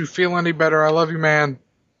makes you feel any better, I love you, man.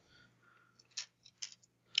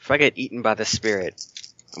 If I get eaten by the spirit,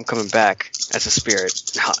 I'm coming back as a spirit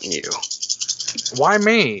and haunting you. Why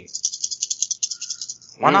me?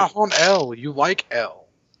 Why not haunt L? You like L.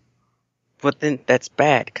 But then that's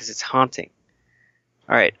bad because it's haunting.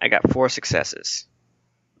 Alright, I got 4 successes.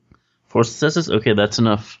 4 successes? Okay, that's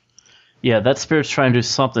enough. Yeah, that spirit's trying to do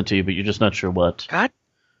something to you, but you're just not sure what. God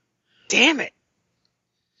damn it.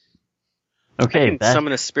 Okay, I can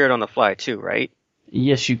summon a spirit on the fly too, right?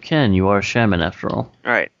 Yes, you can. You are a shaman, after all.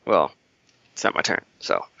 Alright, well, it's not my turn,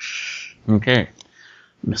 so. Okay.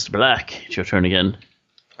 Mr. Black, it's your turn again.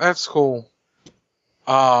 That's cool.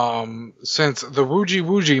 Since the Woogie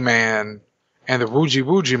Woogie Man and the Woogie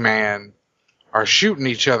Woogie Man are shooting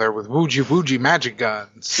each other with Woogie Woogie magic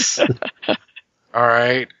guns.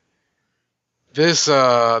 Alright. This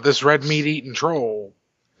red meat eating troll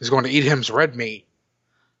is going to eat him's red meat.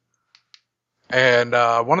 And,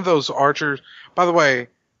 one of those archers, by the way,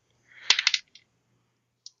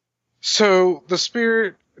 so the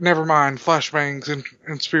spirit, never mind, flashbangs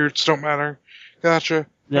and spirits don't matter. Gotcha.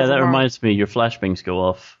 Yeah, Never that mind. reminds me, your flashbangs go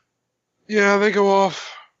off. Yeah, they go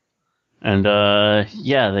off. And,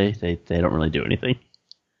 yeah, they don't really do anything.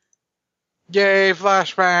 Yay,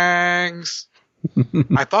 flashbangs!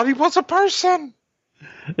 I thought he was a person!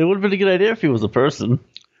 It would have been a good idea if he was a person.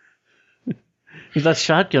 If that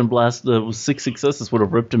shotgun blast with 6 successes would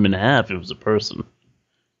have ripped him in half if it was a person.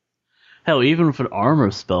 Hell, even with an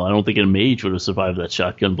armor spell, I don't think a mage would have survived that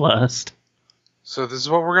shotgun blast. So this is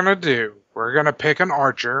what we're gonna do. We're gonna pick an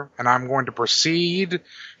archer, and I'm going to proceed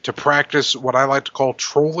to practice what I like to call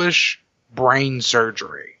trollish brain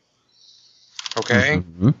surgery. Okay?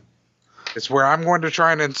 Mhm. It's where I'm going to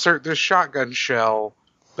try and insert this shotgun shell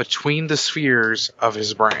between the spheres of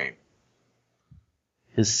his brain.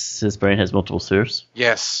 His brain has multiple spheres.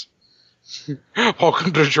 Yes.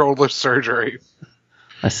 Welcome to trollish surgery.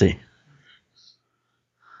 I see.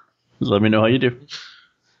 Let me know how you do.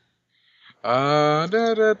 You're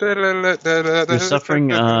suffering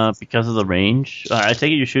because of the range. I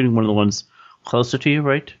take it you're shooting one of the ones closer to you,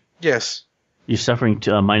 right? Yes. You're suffering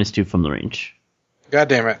to, -2 from the range. God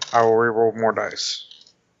damn it. I will reroll more dice.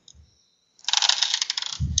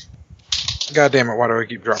 God damn it, why do I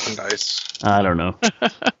keep dropping dice? I don't know.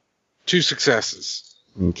 2 successes.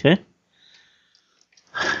 Okay.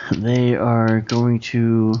 They are going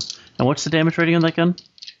to... And what's the damage rating on that gun?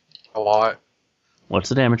 A lot. What's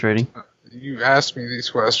the damage rating? You asked me these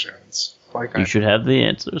questions. Like You should have the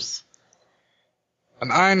answers.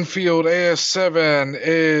 An Enfield AS7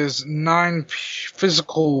 is 9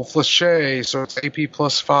 physical flèche, so it's AP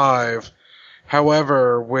plus 5.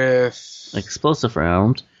 However, with... Explosive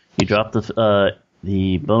round, you drop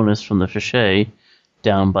the bonus from the fichet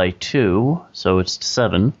down by 2, so it's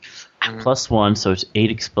 7. Plus 1, so it's 8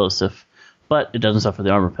 explosive. But it doesn't suffer the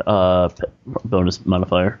armor bonus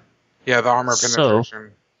modifier. Yeah, the armor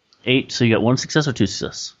penetration. 8, so you got 1 success or 2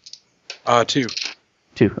 success? 2.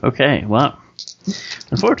 2, okay, wow.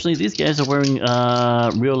 Unfortunately, these guys are wearing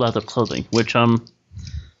real leather clothing, which, I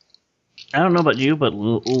don't know about you, but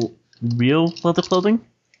real leather clothing?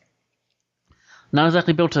 Not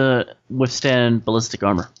exactly built to withstand ballistic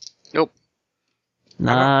armor. Nope.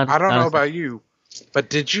 I don't know about you, but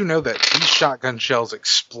did you know that these shotgun shells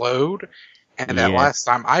explode? And that Yeah. last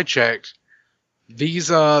time I checked, these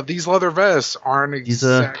leather vests aren't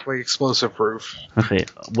exactly explosive proof. Okay,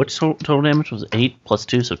 what's total damage? Was 8 plus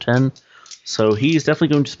 2, so 10. So he's definitely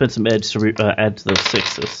going to spend some edge to add to those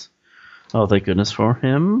 6s. Oh, thank goodness for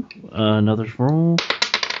him. Another roll.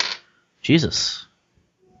 Jesus.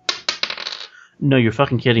 No, you're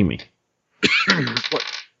fucking kidding me. What?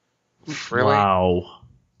 Really? Wow.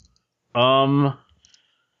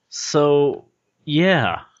 So,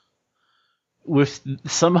 yeah. With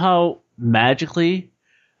somehow magically,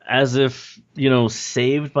 as if,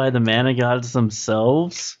 saved by the mana gods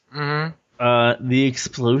themselves, Mm-hmm. the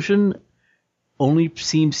explosion only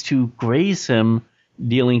seems to graze him,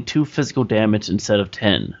 dealing 2 physical damage instead of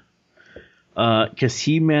 10. Because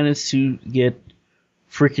he managed to get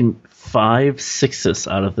freaking 5 6s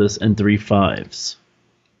out of this and 3 5s.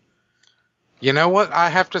 You know what I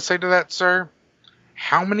have to say to that, sir?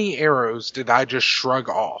 how many arrows did I just shrug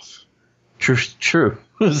off? True.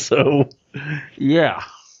 So, yeah.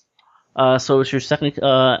 So it's your second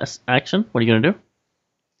action. What are you going to do?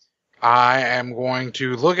 I am going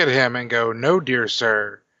to look at him and go, "No, dear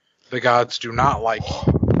sir, the gods do not like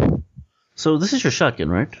you." So this is your shotgun,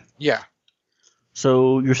 right? Yeah,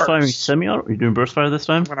 So you're Burst. firing semi-auto? Are you doing burst fire this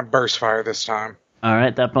time? I'm going to burst fire this time. All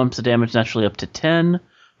right, that bumps the damage naturally up to 10.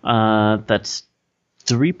 That's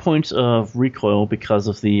 3 points of recoil because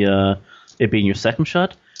of the it being your second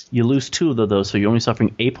shot. You lose 2 of those, so you're only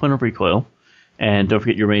suffering 8 points of recoil. And don't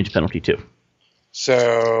forget your range penalty, too.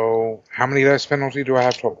 So, how many dice penalty do I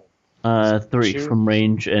have total? 3 2? from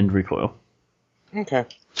range and recoil. Okay.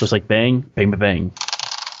 So it's like bang, bang, bang, bang.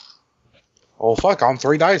 Oh, fuck, on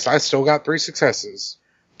 3 dice, I still got 3 successes.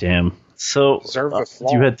 Damn. So Deserve the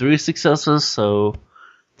flaw. you had 3 successes, so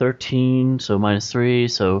 13, so minus 3,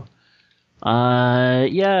 so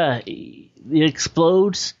yeah, it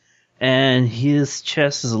explodes, and his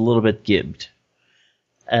chest is a little bit gibbed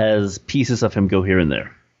as pieces of him go here and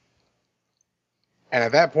there. And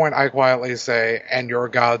at that point, I quietly say, "And your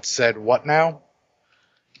god said what now?"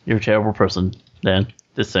 You're a terrible person, Dan.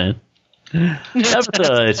 Just saying.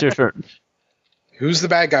 Tabitha, it's your turn. Who's the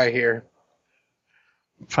bad guy here?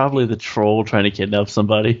 Probably the troll trying to kidnap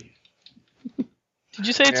somebody. Did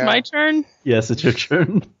you say it's Yeah. my turn? Yes, it's your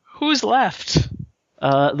turn. Who's left?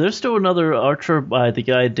 There's still another archer by the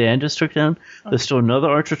guy Dan just took down. There's still another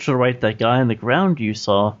archer to the right, that guy on the ground you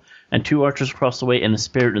saw, and 2 archers across the way, and a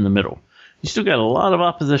spirit in the middle. You still got a lot of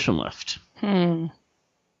opposition left.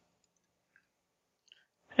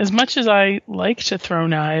 As much as I like to throw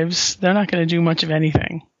knives, they're not going to do much of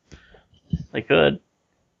anything. They could.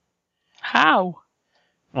 How?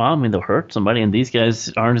 Well, I mean, they'll hurt somebody, and these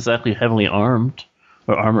guys aren't exactly heavily armed.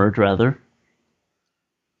 Or armored, rather.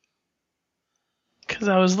 Because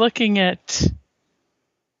I was looking at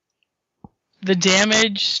the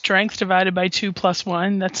damage, strength divided by 2 plus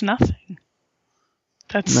 1. That's nothing.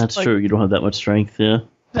 That's true. You don't have that much strength, yeah.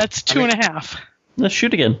 That's 2.5. Let's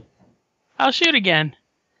shoot again. I'll shoot again.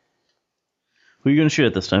 Who are you going to shoot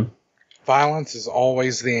at this time? Violence is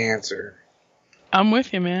always the answer. I'm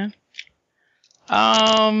with you, man.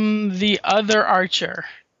 The other archer.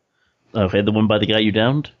 Okay, the one by the guy you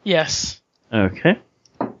downed? Yes. Okay.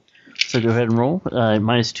 So go ahead and roll.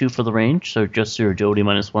 Minus 2 for the range, so just your agility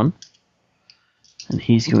minus 1. And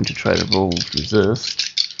he's going to try to roll resist.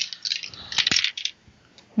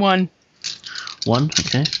 1. 1,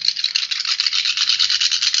 okay.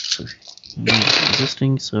 So he's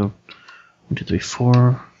resisting, so 1, 2, 3,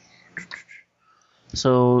 4.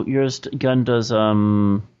 So your gun does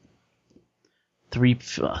 3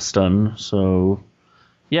 stun, so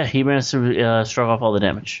yeah, he managed to shrug off all the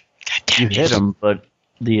damage. You hit him, but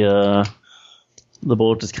the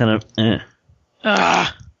bullet just kind of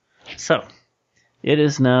So it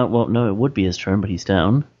is now, well, no, it would be his turn, but he's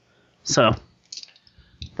down. So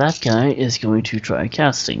that guy is going to try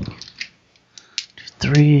casting. 2,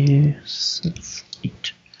 3, 6,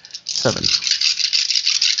 8, 7.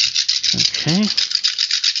 Okay.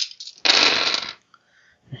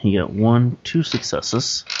 He got 1, 2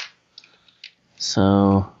 successes.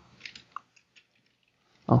 So,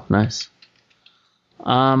 oh, nice.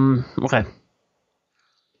 Okay.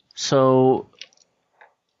 So,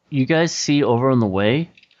 you guys see over on the way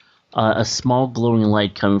a small glowing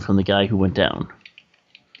light coming from the guy who went down.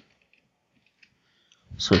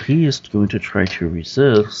 So he is going to try to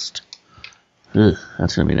resist. Ugh,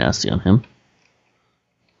 that's going to be nasty on him.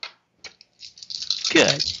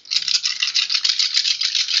 Good.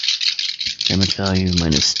 Damage value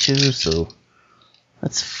minus 2, so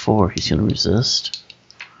that's 4 he's going to resist.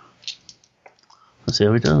 Let's see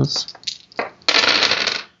how he does.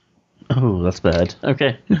 Oh, that's bad.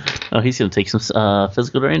 Okay. Oh, he's going to take some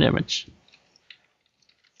physical drain damage.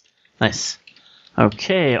 Nice.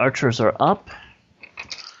 Okay, archers are up.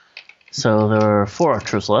 So there are 4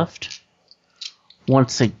 archers left.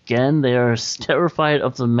 Once again, they are terrified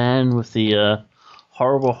of the man with the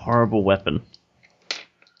horrible, horrible weapon.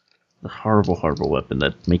 The horrible, horrible weapon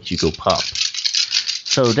that makes you go pop.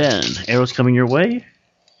 So, Dan, arrows coming your way.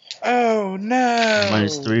 Oh, no!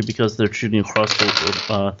 Minus 3 because they're shooting across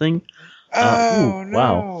the thing. Oh, no!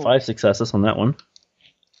 Wow, 5 successes on that one.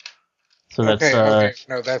 So that's okay.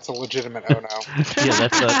 No, that's a legitimate oh no. yeah,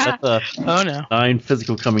 that's a Oh no. 9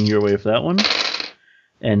 physical coming your way for that one,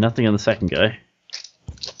 and nothing on the second guy.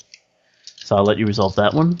 So I'll let you resolve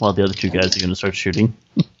that one while the other 2 guys are going to start shooting.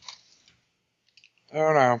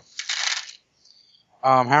 Oh no.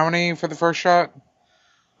 How many for the first shot?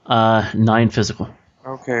 9 physical.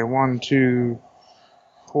 Okay, 1, 2,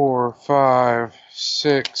 4, 5,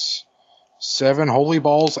 6, 7 holy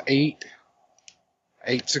balls, 8.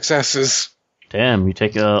 8 successes. Damn, you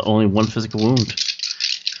take only 1 physical wound.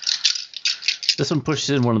 This one pushes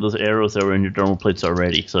in one of those arrows that were in your dermal plates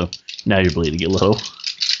already, so now you're bleeding a little.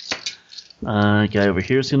 Guy over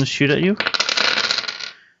here is going to shoot at you.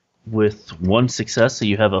 With 1 success, so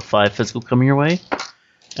you have a 5 physical coming your way.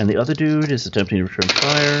 And the other dude is attempting to return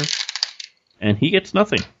fire. And he gets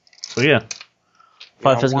nothing. So yeah.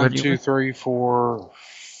 5 physical. 1, 2, 3, 4,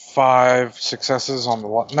 5 successes on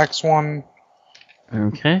the next one.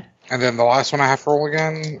 Okay. And then the last one I have to roll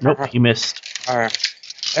again? Nope, he missed. Alright.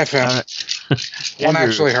 F him. One Andrew,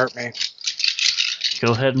 actually hurt me.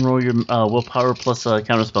 Go ahead and roll your willpower plus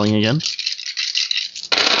counterspelling again.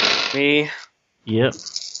 Me. Yep.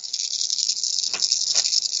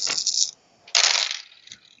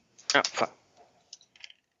 Oh, fuck.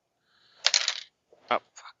 Oh,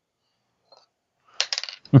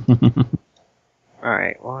 fuck.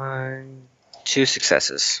 Alright, 1, 2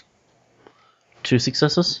 successes. 2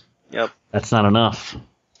 successes? Yep. That's not enough.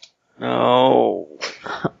 No.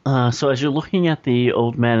 So as you're looking at the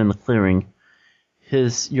old man in the clearing,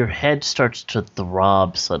 your head starts to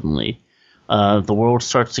throb suddenly. The world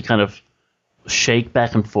starts to kind of shake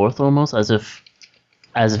back and forth almost, as if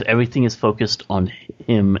everything is focused on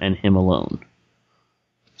him and him alone.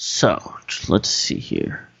 So, let's see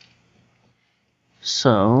here.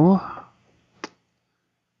 So,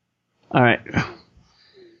 alright.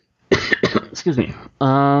 Excuse me.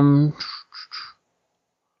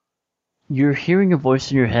 You're hearing a voice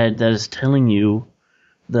in your head that is telling you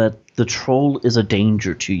that the troll is a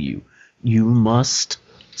danger to you. You must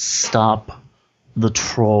stop the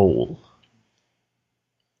troll.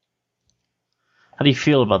 How do you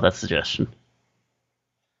feel about that suggestion?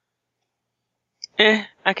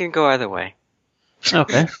 I can go either way.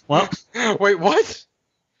 Okay, well, Wait, what?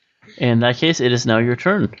 in that case, it is now your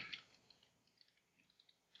turn.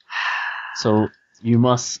 So, you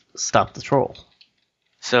must stop the troll.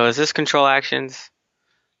 So is this control actions?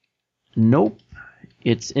 Nope,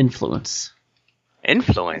 it's influence.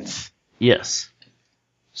 Influence? Yes.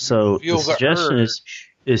 So, Feel the the suggestion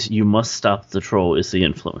is you must stop the troll is the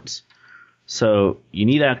influence. So, you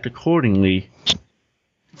need to act accordingly.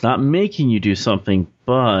 It's not making you do something,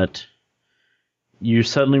 but you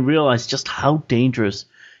suddenly realize just how dangerous.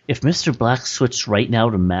 If Mr. Black switched right now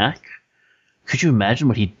to Mac, could you imagine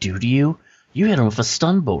what he'd do to you? You hit him with a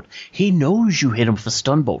stun bolt. He knows you hit him with a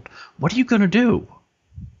stun bolt. What are you going to do?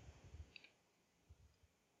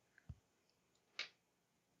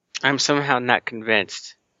 I'm somehow not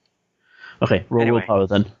convinced. Okay, roll Anyway. willpower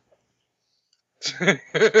then.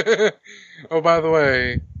 Oh, by the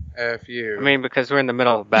way, F you. I mean, because we're in the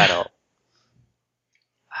middle of battle.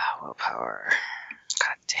 Willpower.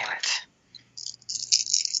 God damn it.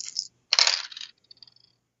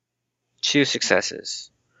 2 successes.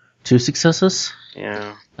 2 successes?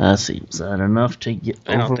 Yeah. Let's see, is that enough to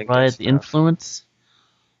I don't think override that's the enough. influence?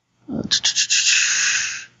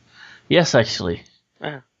 Yes, actually.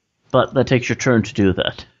 Ah. But that takes your turn to do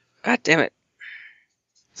that. God damn it.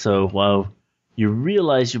 So while you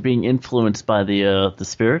realize you're being influenced by the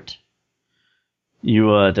spirit,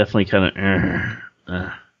 you definitely kind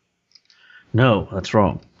of no, that's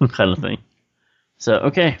wrong kind of thing. So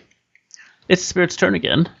okay, it's the spirit's turn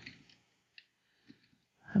again,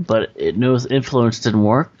 but it knows influence didn't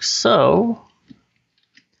work. So,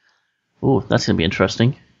 ooh, that's gonna be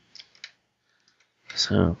interesting.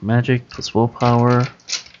 So magic plus willpower.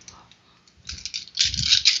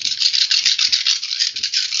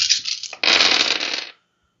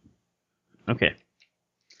 Okay.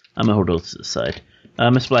 I'm gonna hold those to the side.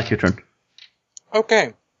 Miss Black, your turn.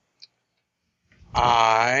 Okay.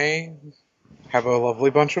 I have a lovely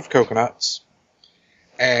bunch of coconuts,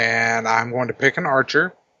 and I'm going to pick an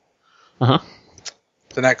archer, Uh-huh.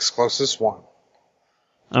 the next closest one.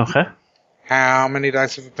 Okay. How many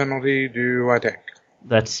dice of a penalty do I take?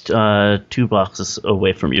 That's 2 boxes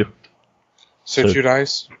away from you. So So- 2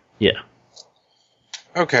 dice? Yeah.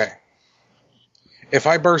 Okay. If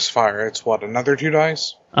I burst fire, it's what, another 2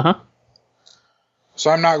 dice? Uh-huh. So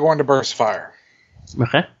I'm not going to burst fire.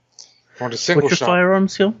 Okay. I'm going to single What's your shot. firearm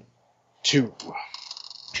skill? 2.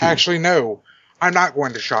 Actually, no. I'm not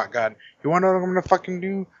going to shotgun. You want to know what I'm going to fucking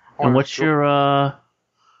do? I And wanna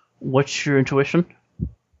what's your intuition?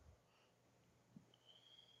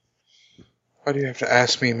 Why do you have to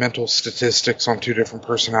ask me mental statistics on 2 different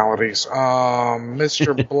personalities?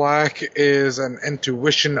 Mr. Black is an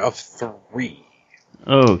intuition of 3.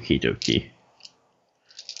 Okie dokie.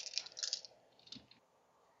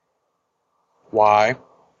 Why?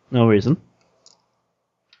 No reason.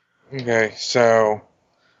 Okay, so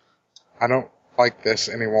I don't like this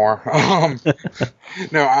anymore.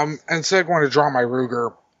 No, I'm instead going to draw my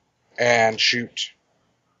Ruger and shoot.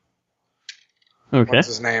 Okay. What's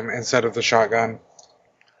his name? Instead of the shotgun.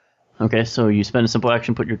 Okay, so you spend a simple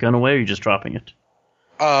action, put your gun away, or you're just dropping it?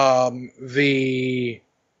 The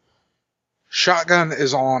shotgun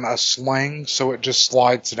is on a sling, so it just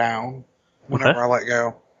slides down whenever I let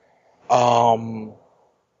go.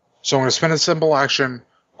 So I'm going to spend a simple action,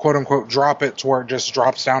 quote unquote, drop it to where it just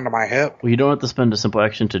drops down to my hip. Well, you don't have to spend a simple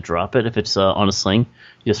action to drop it if it's on a sling.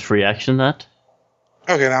 You just free action that.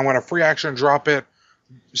 Okay, then I'm going to free action drop it,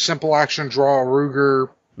 simple action draw a Ruger,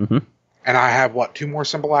 and I have, 2 more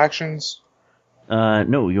simple actions?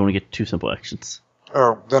 No, you only get 2 simple actions.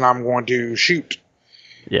 Oh, then I'm going to shoot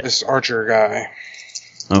this archer guy.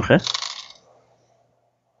 Okay.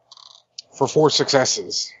 For 4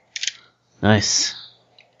 successes. Nice.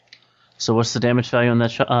 So what's the damage value on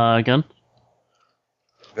that gun?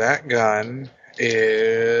 That gun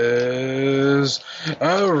is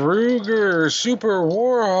a Ruger Super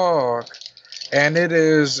Warhawk. And it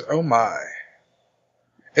is, oh my.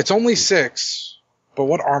 It's only 6, but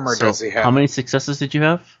what armor does he have? How many successes did you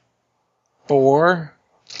have? 4.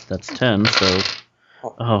 That's 10, so...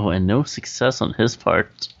 Oh, and no success on his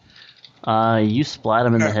part. You splat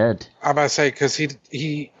him in the head. I'm about to say, because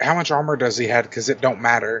he how much armor does he have? Because it don't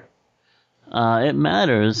matter. It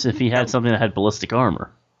matters if he had something that had ballistic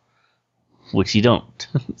armor. Which you don't.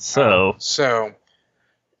 So...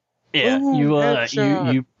 Yeah,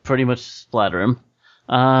 you pretty much splatter him.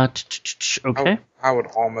 Okay. I would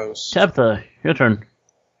almost. Tabitha, your turn.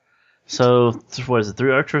 So, what is it,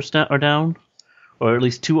 3 archers are down? Or at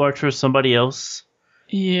least 2 archers, somebody else?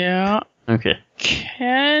 Yeah. Okay.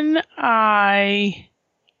 Can I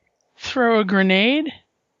throw a grenade?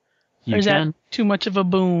 You or is can. that too much of a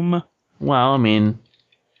boom? Well, I mean,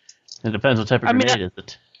 it depends what type of grenade is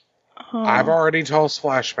it. I've already tossed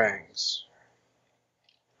flashbangs.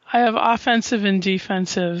 I have offensive and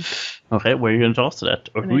defensive. Okay, where are you going to toss it at?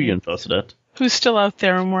 Or who are you going to toss it at? Who's still out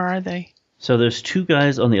there and where are they? So there's 2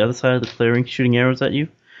 guys on the other side of the clearing shooting arrows at you.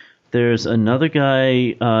 There's another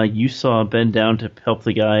guy you saw bend down to help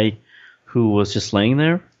the guy who was just laying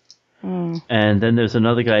there. And then there's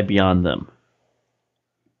another guy beyond them.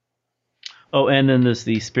 Oh, and then there's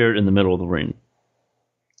the spirit in the middle of the ring.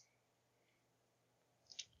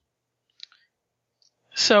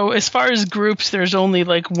 So as far as groups, there's only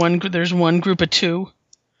there's one group of 2?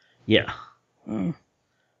 Yeah. And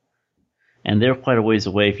they're quite a ways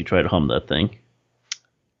away if you try to hum that thing.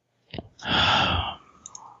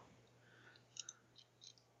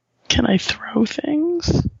 Can I throw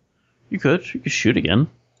things? You could shoot again.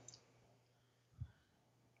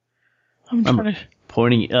 I'm trying to...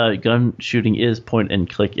 Pointing, gun shooting is point and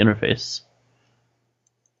click interface.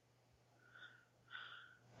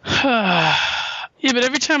 Yeah, but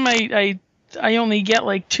every time I only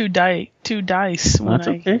get 2 dice. That's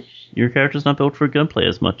okay. Your character's not built for gunplay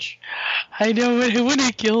as much. I know it when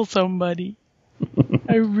I kill somebody.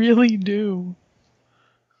 I really do.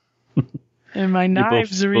 And my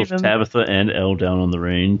knives are both even... Tabitha and Elle down on the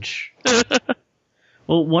range.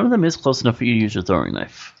 Well, one of them is close enough for you to use your throwing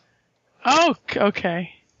knife. Oh,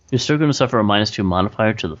 okay. You're still going to suffer a -2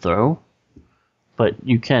 modifier to the throw, but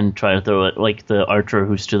you can try to throw it like the archer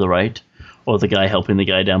who's to the right, or the guy helping the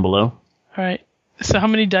guy down below. All right. So how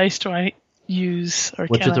many dice do I use? Or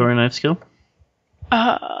What's your throwing knife skill?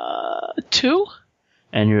 2?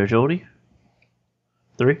 And your agility?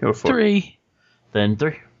 3 or 4? 3. Then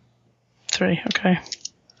 3. 3, okay.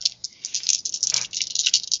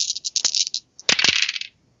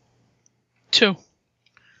 Two.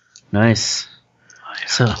 Nice.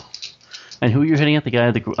 So, and who are you hitting at? The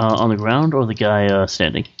guy on the ground or the guy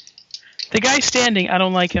standing? The guy standing. I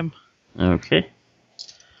don't like him. Okay.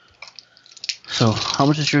 So, how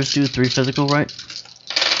much does yours do? 3 physical, right?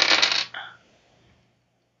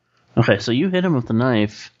 Okay, so you hit him with the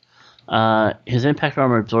knife. His impact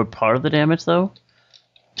armor absorbed part of the damage, though.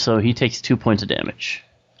 So he takes 2 points of damage.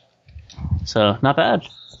 So, not bad.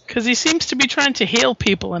 Because he seems to be trying to heal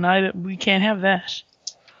people, and we can't have that.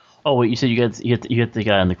 Oh, wait, you said you hit the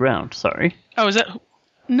guy on the ground. Sorry. Oh, is that...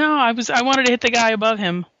 No, I wanted to hit the guy above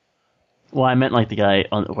him. Well, I meant like the guy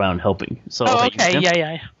on the ground helping. So, okay,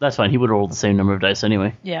 yeah. That's fine. He would roll the same number of dice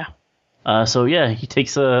anyway. Yeah. So, yeah, he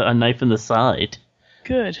takes a knife in the side.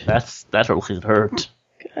 Good. That really hurt.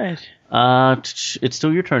 Good. It's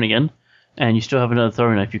still your turn again, and you still have another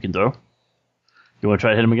throwing knife you can throw. You want to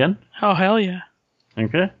try to hit him again? Oh, hell yeah.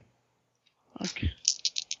 Okay.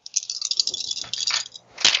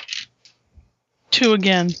 2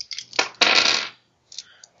 again.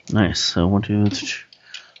 Nice. So 1, 2, 3.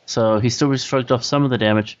 So he still shrugged off some of the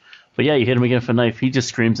damage, But yeah, you hit him again with a knife. He just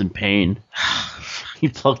screams in pain. You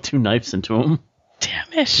plugged 2 knives into him.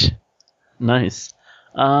 Damn it. Nice.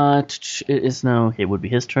 It is now... It would be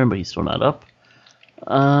his turn, but he's still not up.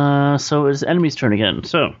 So it is the enemy's turn again.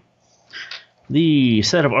 So, the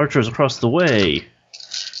set of archers across the way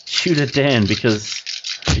shoot at Dan because,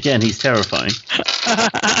 again, he's terrifying.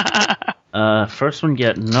 First one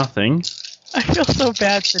get nothing. I feel so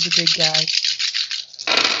bad for the big guy.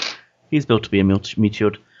 He's built to be a meat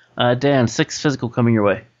shield. Dan, 6 physical coming your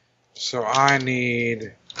way. So I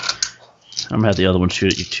need... I'm gonna have the other one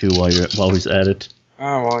shoot at you too while he's at it.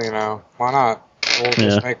 Oh, well, you know, why not? We'll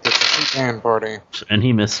just make this a two-man party. And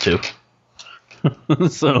he missed too.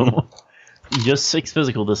 So, just 6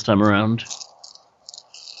 physical this time around.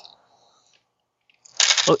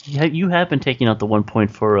 Oh, you have been taking out the 1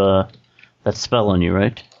 point for that spell on you,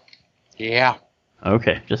 right? Yeah.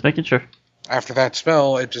 Okay, just making sure. After that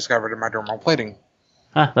spell, it just got rid of my dermal plating.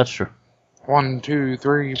 Ah, that's true. 1, 2,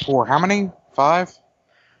 3, 4. How many? 5?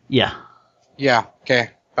 Yeah. Yeah, okay.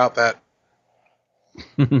 About that.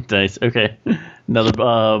 Nice, okay. Another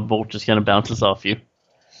bolt just kind of bounces off you.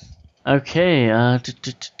 Okay,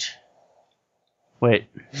 wait.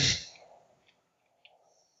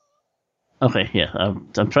 Okay, yeah,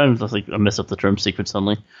 I'm trying to mess up the term sequence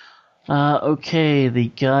suddenly. Okay, the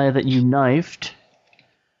guy that you knifed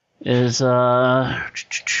is,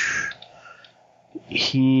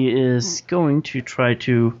 he is going to try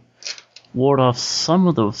to ward off some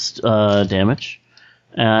of those damage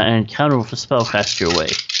and counter with a spell cast your way.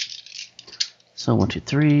 So 1, 2,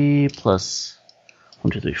 3 plus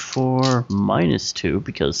 1, 2, 3, 4 minus 2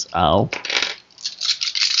 because ow.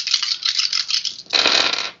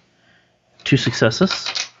 2 successes.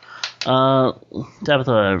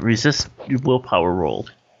 Tabitha, resist your willpower roll.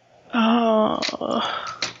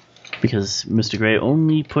 Because Mr. Gray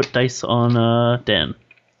only put dice on Dan.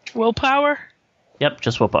 Willpower? Yep,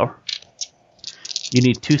 just willpower. You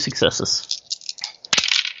need 2 successes.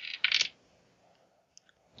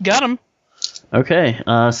 Got him. Okay,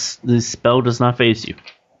 the spell does not phase you.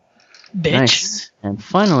 Bitch. Nice. And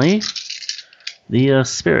finally, the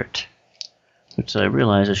spirit. Which I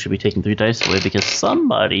realize I should be taking 3 dice away because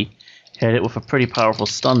somebody hit it with a pretty powerful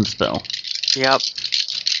stun spell. Yep.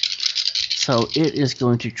 So it is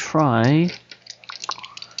going to try...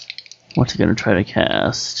 What's it going to try to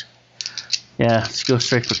cast? Yeah, let's go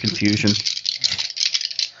straight for confusion.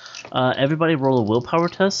 Everybody roll a willpower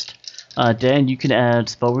test. Dan, you can add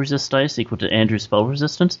spell resist dice equal to Andrew's spell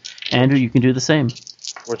resistance. Andrew, you can do the same.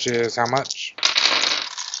 Which is how much?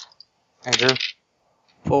 Andrew?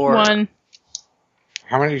 4. 1.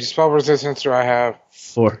 How many spell resistance do I have?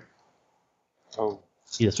 4. Oh.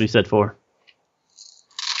 Yes, we said 4.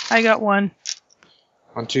 I got 1.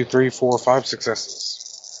 1, 2, 3, 4, 5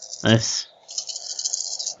 successes. Nice.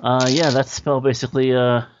 Yeah, that spell basically,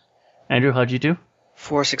 Andrew, how'd you do?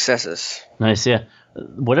 4 successes. Nice, yeah.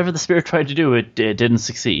 Whatever the spirit tried to do, it didn't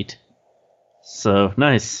succeed. So,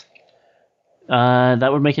 nice.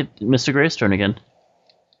 That would make it Mr. Gray's turn again.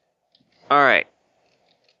 Alright.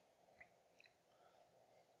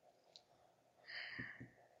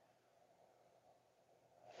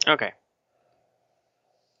 Okay.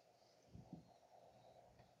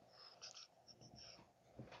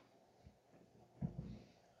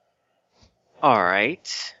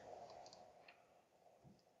 Alright.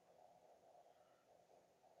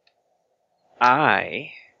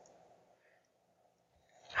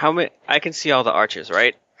 How many? I can see all the archers,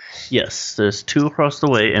 right? Yes, there's 2 across the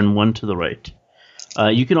way and 1 to the right.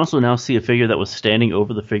 You can also now see a figure that was standing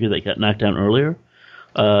over the figure that got knocked down earlier,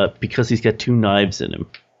 because he's got 2 knives in him.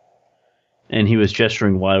 And he was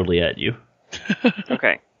gesturing wildly at you.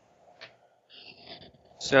 Okay.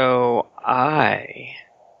 So,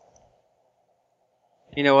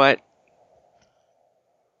 you know what?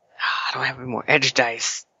 I don't have any more edge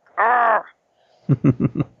dice. Arrgh!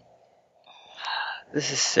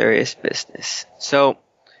 This is serious business. So,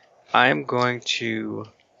 I'm going to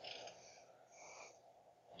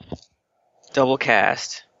double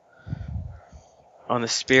cast on the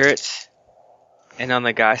spirit and on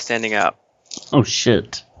the guy standing up. Oh,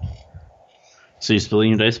 shit. So you're spilling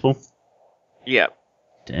your dice pool? Yep.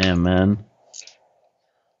 Damn, man.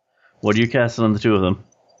 What are you casting on the 2 of them?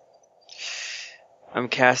 I'm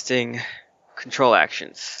casting control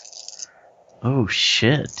actions. Oh,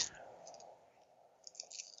 shit.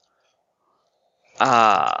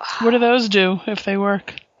 What do those do if they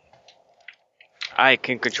work? I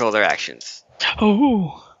can control their actions.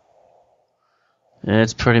 Oh.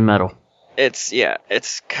 It's pretty metal.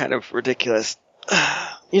 It's kind of ridiculous.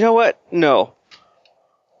 You know what? No.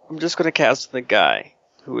 I'm just going to cast the guy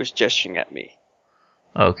who is gesturing at me.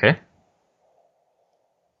 Okay.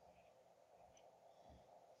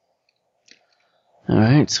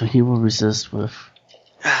 Alright, so he will resist with...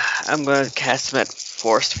 I'm going to cast him at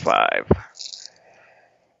Force 5.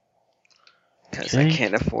 Because I Okay.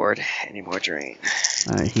 can't afford any more drain.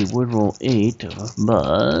 Alright, he would roll 8,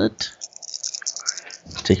 but...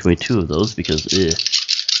 Take away 2 of those because...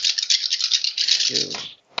 Two.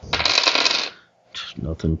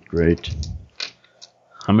 Nothing great.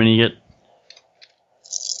 How many you get?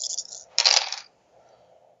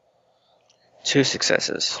 2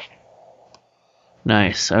 successes.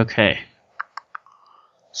 Nice, okay.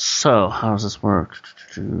 So, how does this work?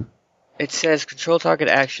 It says control target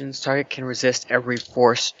actions. Target can resist every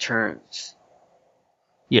force turns.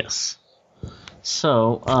 Yes.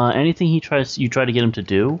 So, anything you try to get him to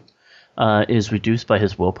do is reduced by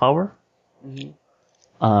his willpower.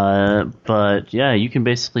 Mm-hmm. But yeah, you can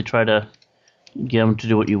basically try to get him to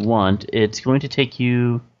do what you want. It's going to take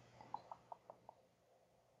you...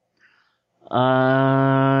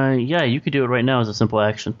 yeah, you could do it right now as a simple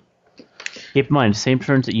action. Keep in mind, same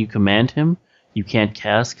turns that you command him, you can't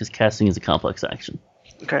cast, because casting is a complex action.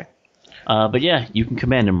 Okay. But yeah, you can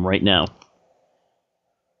command him right now.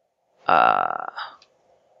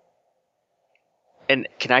 And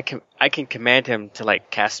I can command him to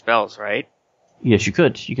like cast spells, right? Yes, you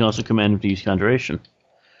could. You can also command him to use Conjuration,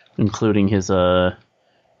 including his, Alright.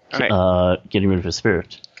 getting rid of his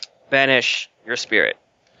spirit. Banish your spirit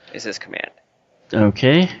is his command.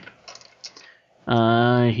 Okay.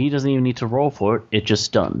 He doesn't even need to roll for it. It's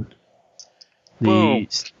just done. Boom.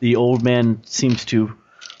 The old man seems to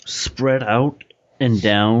spread out and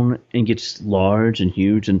down and gets large and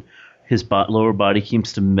huge, and his lower body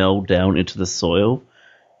seems to meld down into the soil,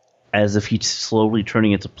 as if he's slowly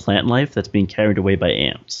turning into plant life that's being carried away by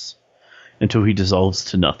ants, until he dissolves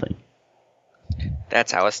to nothing.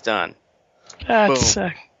 That's how it's done. That's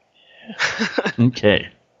Okay.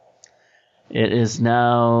 It is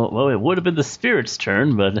now... Well, it would have been the spirit's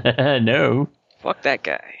turn, but no. Fuck that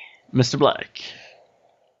guy. Mr. Black.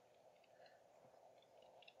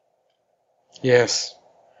 Yes.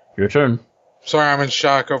 Your turn. Sorry, I'm in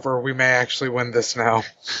shock over we may actually win this now.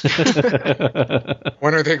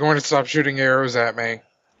 When are they going to stop shooting arrows at me?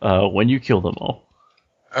 When you kill them all.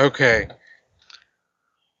 Okay.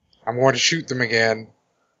 I'm going to shoot them again.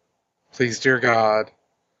 Please, dear God.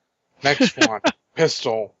 Next one.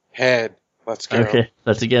 Pistol. Head. Let's go. Okay,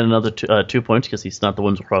 that's again another 2 points because he's not the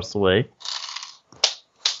ones across the way.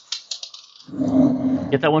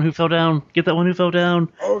 Get that one who fell down. Get that one who fell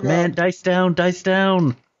down. Oh, God. Man, dice down, dice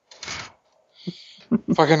down.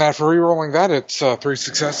 Fucking after re-rolling that, it's 3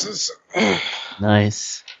 successes.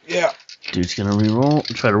 Nice. Yeah. Dude's gonna re-roll,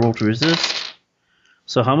 try to roll to resist.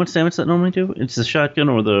 So how much damage does that normally do? It's the shotgun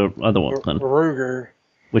or the other one, Glenn? Ruger.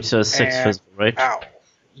 Which says 6 And- physical, right? Ow.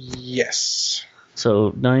 Yes.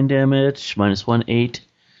 So 9 damage, minus 1, 8.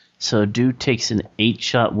 So dude takes an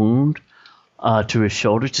 8-shot wound to his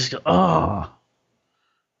shoulder. Just go, oh!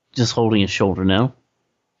 Just holding his shoulder now.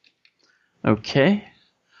 Okay. You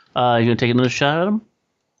gonna take another shot at him?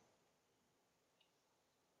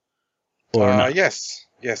 Or not? Yes.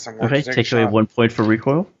 Yes, I'm going Okay, to take take a away shot. 1 point for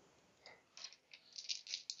recoil.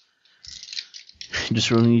 You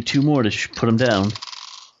just really need 2 more to put him down.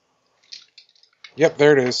 Yep,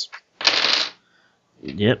 there it is.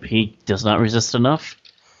 Yep, he does not resist enough.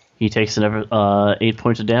 He takes another 8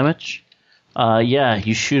 points of damage. Yeah,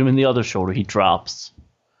 you shoot him in the other shoulder. He drops.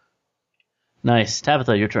 Nice.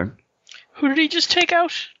 Tabitha, your turn. Who did he just take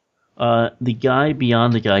out? The guy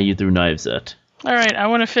beyond the guy you threw knives at. All right, I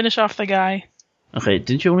want to finish off the guy. Okay,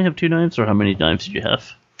 didn't you only have 2 knives, or how many knives did you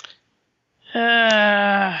have?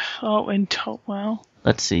 In total, well,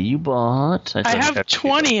 Let's see, you bought... I have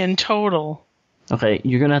 20 in total. Okay,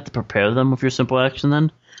 you're gonna have to prepare them with your simple action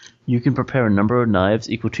then. You can prepare a number of knives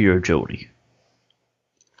equal to your agility.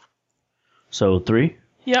 So, 3?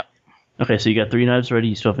 Yep. Okay, so you got 3 knives ready,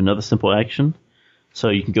 you still have another simple action. So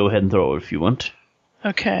you can go ahead and throw it if you want.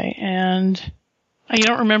 Okay, and I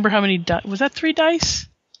don't remember how many dice. Was that 3 dice?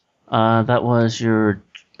 That was your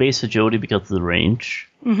base agility because of the range.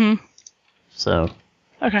 Mm-hmm. So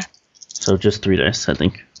Okay. Just 3 dice, I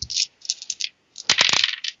think.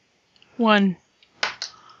 1.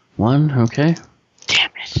 1, okay.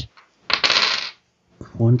 Damn it.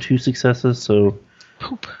 1, 2 successes, so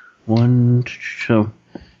Poop. 1, so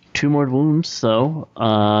 2 more wounds, though,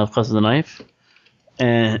 because of the knife.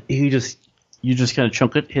 And you just kind of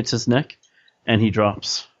chunk it, hits his neck, and he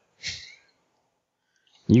drops.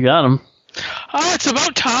 You got him. Oh, it's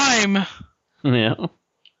about time. Yeah.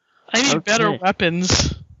 I need Okay. better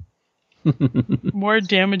weapons. More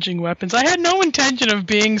damaging weapons. I had no intention of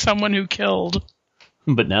being someone who killed.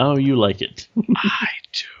 but now you like it. I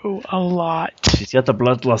do a lot. She's got the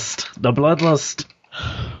bloodlust. The bloodlust.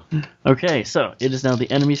 Okay, so it is now the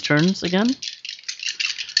enemy's turns again.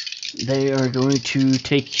 They are going to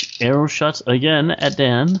take arrow shots again at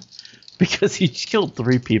Dan because he killed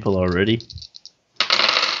 3 people already.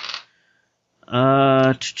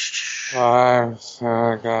 God damn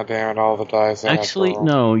it, all the dice. Actually,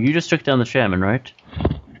 no, you just took down the shaman, right?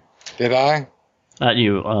 Did I? Not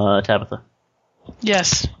you, Tabitha.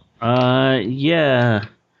 Yes. Yeah.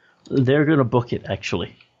 They're gonna book it,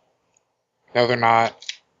 actually. No, they're not.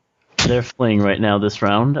 They're fleeing right now this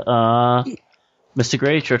round. Mr.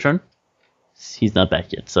 Gray, it's your turn. He's not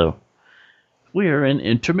back yet, so we're in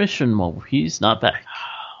intermission mode. He's not back.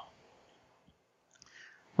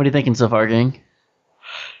 What are you thinking so far, gang?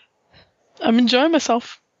 I'm enjoying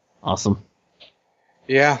myself. Awesome.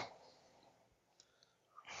 Yeah.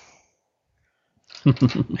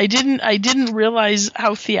 I didn't realize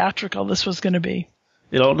how theatrical this was going to be.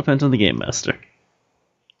 It all depends on the game master.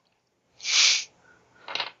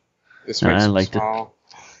 This makes I it like to- small.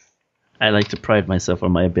 I like to pride myself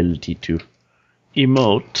on my ability to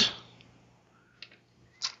emote.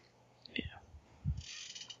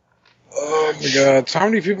 Oh my god. So how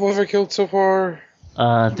many people have I killed so far?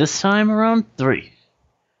 This time around 3.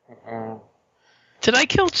 Did I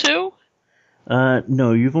kill 2?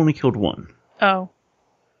 No, you've only killed 1. Oh.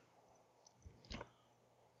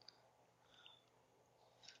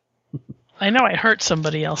 I know I hurt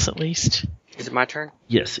somebody else at least. Is it my turn?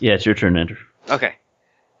 Yes, yeah, it's your turn, Andrew. Okay.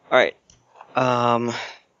 All right.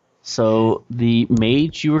 So the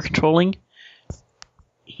mage you were controlling,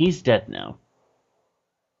 he's dead now.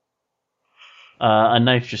 A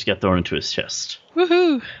knife just got thrown into his chest.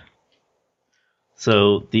 Woohoo!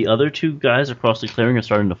 So the other 2 guys across the clearing are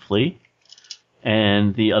starting to flee,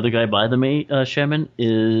 and the other guy by the shaman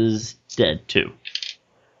is dead too.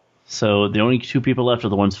 So the only 2 people left are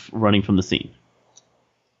the ones running from the scene.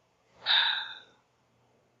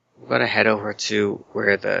 I'm gonna head over to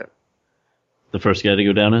where the first guy to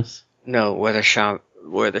go down is? where the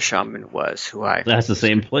shaman was. That's the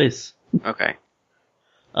same place. Okay.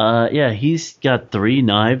 Yeah, he's got 3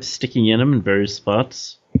 knives sticking in him in various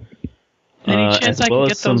spots. Any chance as I well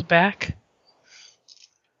can as get those back?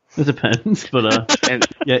 It depends, but And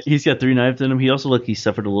yeah, he's got 3 knives in him. He also he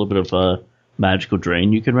suffered a little bit of magical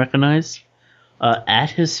drain you can recognize.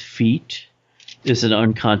 At his feet is an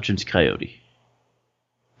unconscious coyote.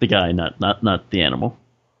 The guy, not the animal.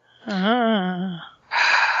 Ah.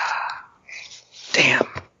 damn.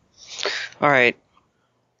 All right.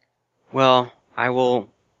 Well, I will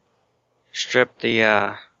strip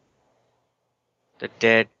the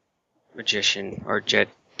dead magician or dead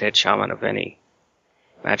shaman of any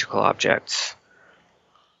magical objects.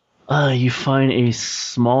 You find a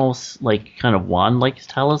small, kind of wand-like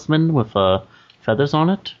talisman with feathers on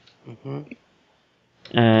it. Mm-hmm.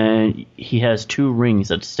 And he has 2 rings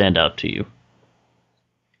that stand out to you.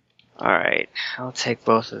 All right, I'll take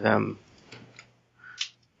both of them.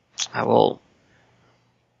 I will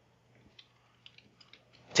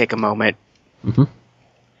take a moment Mm-hmm.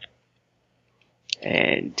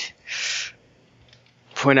 and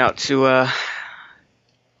point out to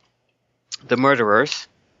the murderers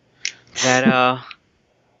that I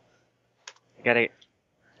gotta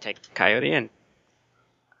take Coyote in.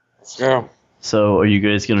 Let's go. So are you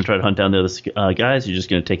guys going to try to hunt down the other guys, or are you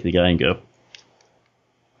just going to take the guy and go?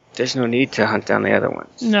 There's no need to hunt down the other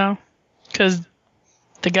ones. No. Because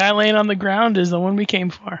the guy laying on the ground is the one we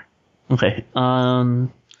came for. Okay.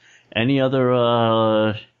 Any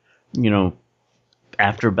other,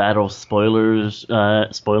 after battle spoilers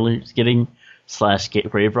getting /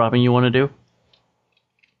 grave robbing you want to do?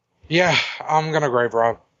 Yeah, I'm gonna grave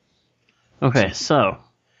rob. Okay, so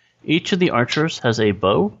each of the archers has a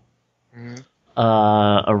bow. Mhm.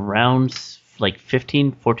 Around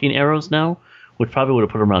 15, 14 arrows now, which probably would have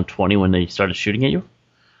put them around 20 when they started shooting at you.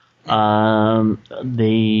 I'm A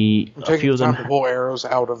few taking of them. time to pull arrows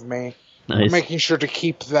out of me. Nice. I'm making sure to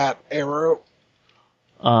keep that arrow.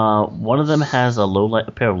 One of them has a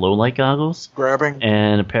pair of low light goggles Grabbing.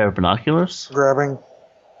 and a pair of binoculars. Grabbing.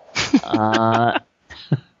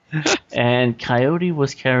 And Coyote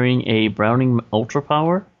was carrying a Browning Ultra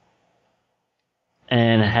Power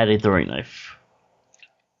and had a throwing knife.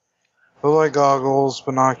 Low light goggles,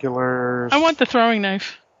 binoculars. I want the throwing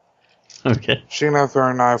knife. Okay. She can have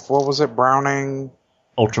throwing knife. What was it? Browning.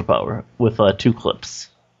 Ultra Power with 2 clips.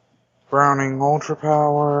 Browning Ultra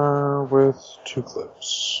Power with 2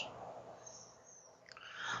 clips.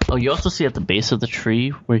 Oh, you also see at the base of the tree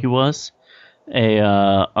where he was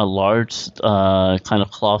a large kind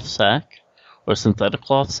of cloth sack or synthetic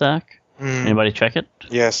cloth sack Anybody check it?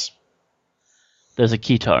 Yes. There's a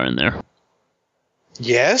keytar in there.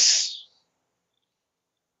 Yes.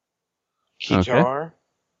 Keytar.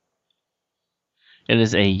 It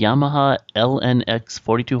is a Yamaha LNX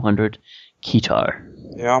 4200 keytar.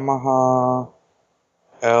 Yamaha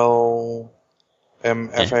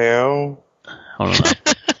LMFAO. Hold on.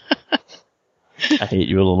 I hate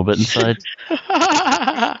you a little bit inside.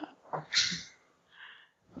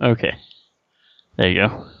 Okay. There you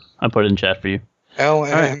go. I put it in chat for you.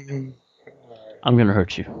 LN. I'm gonna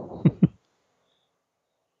hurt you.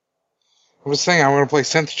 I was saying I'm going to play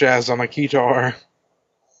synth jazz on a keytar.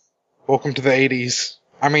 Welcome to the 80s.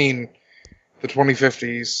 I mean, the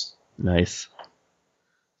 2050s. Nice.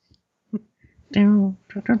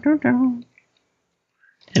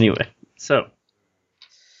 Anyway, so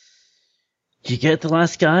you get the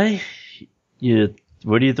last guy.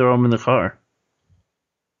 Where do you throw him in the car?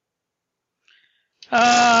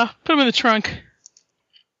 Put him in the trunk.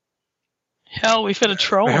 Hell, we fit a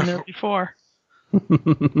troll in there before.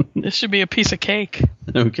 This should be a piece of cake.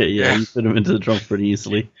 Okay, yeah, you fit him into the trunk pretty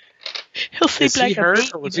easily. He'll sleep Is like he a hurt, baby.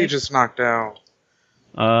 or was he just knocked out?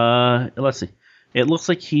 Let's see. It looks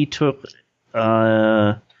like he took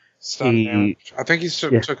Stun damage. I think he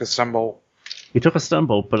took a stumble. He took a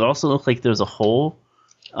stumble, but it also looks like there's a hole.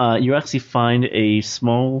 You actually find a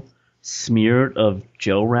small smear of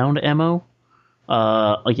gel round ammo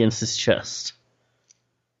against his chest.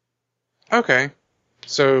 Okay.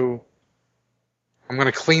 So, I'm going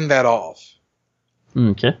to clean that off.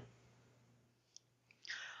 Okay.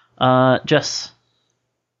 Jess.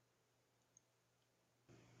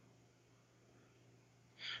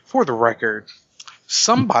 For the record,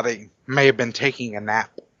 somebody may have been taking a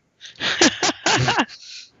nap.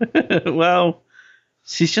 Well,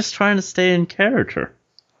 she's just trying to stay in character.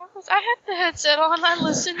 I had the headset on. I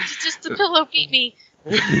listened to just the pillow beat me.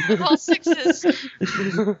 With all sixes.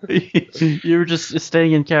 You're just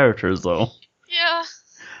staying in character, though. Yeah.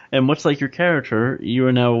 And much like your character, you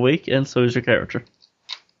are now awake, and so is your character.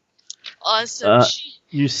 Awesome.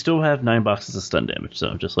 You still have 9 boxes of stun damage,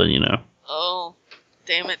 so just letting you know. Oh,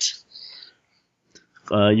 damn it.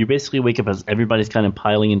 You basically wake up as everybody's kind of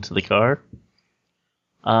piling into the car.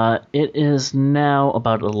 It is now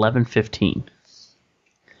about 11:15.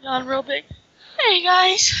 Yawn real big. Hey,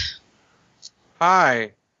 guys.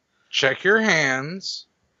 Hi. Check your hands.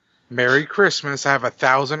 Merry Christmas. I have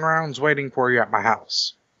 1,000 rounds waiting for you at my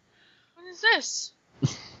house. What is this?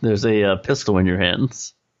 There's a pistol in your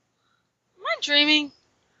hands. Am I dreaming?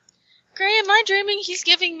 Gray, am I dreaming? He's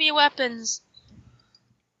giving me weapons.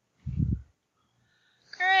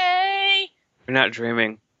 Gray! You're not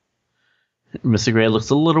dreaming. Mr. Gray looks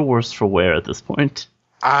a little worse for wear at this point.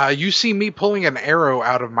 You see me pulling an arrow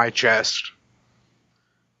out of my chest.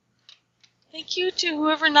 Thank you to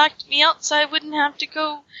whoever knocked me out so I wouldn't have to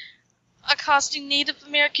go accosting Native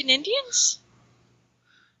American Indians.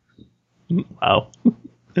 Wow.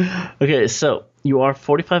 Okay, so you are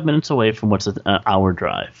 45 minutes away from what's an hour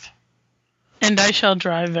drive. And I shall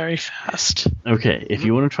drive very fast. Okay, if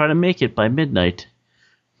you want to try to make it by midnight,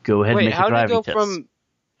 go ahead and make a driving test. Wait, how do you go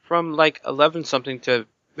from like 11 something to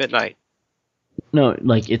midnight? No,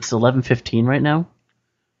 like it's 11:15 right now.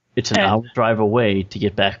 It's an hour drive away to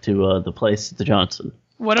get back to the place at the Johnson.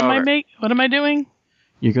 What am I doing?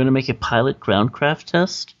 You're going to make a pilot groundcraft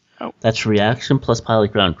test. Oh. That's reaction plus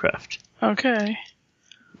pilot groundcraft. Okay.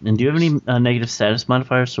 And do you have any negative status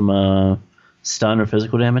modifiers from stun or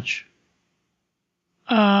physical damage?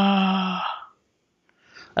 I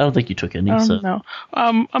don't think you took any. No.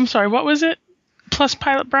 I'm sorry. What was it? Plus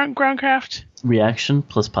pilot groundcraft. Reaction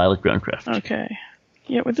plus pilot groundcraft. Okay.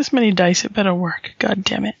 Yeah, with this many dice, it better work. God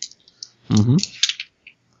damn it. Mm-hmm.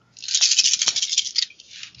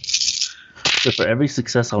 So for every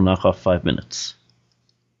success, I'll knock off 5 minutes.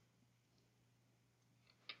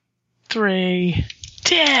 3.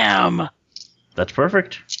 Damn! That's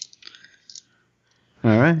perfect.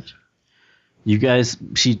 All right. You guys,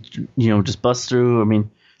 she just busts through. I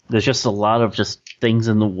mean, there's just a lot of just things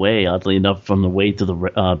in the way, oddly enough, from the way to the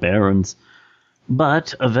Barrens.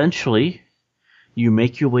 But eventually, you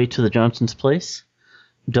make your way to the Johnson's place.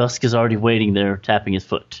 Dusk is already waiting there, tapping his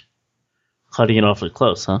foot. Cutting it awfully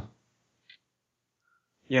close, huh?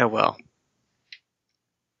 Yeah, well.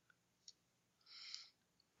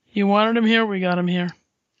 You wanted him here, we got him here.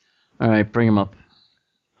 All right, bring him up.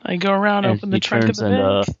 I go around, And open the he trunk of turns the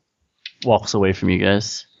and bag. walks away from you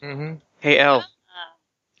guys. Mm-hmm. Hey, Elle.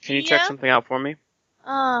 Can you check Yeah? something out for me?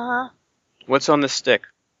 Uh-huh. What's on this stick?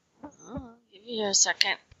 Give me a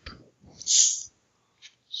second.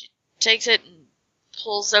 She takes it and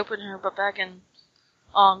pulls open her book bag and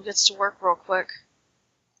gets to work real quick.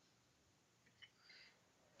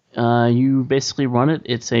 You basically run it.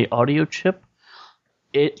 It's a audio chip.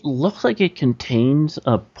 It looks like it contains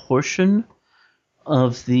a portion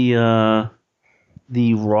of the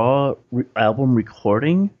raw album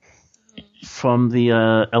recording from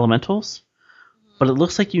the Elementals, but it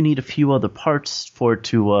looks like you need a few other parts for it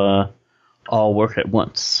to all work at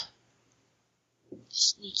once.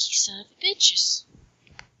 Sneaky son of a bitches.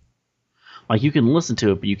 Like, you can listen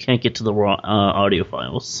to it, but you can't get to the raw audio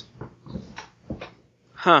files.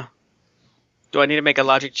 Huh. Do I need to make a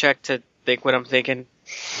logic check to think what I'm thinking?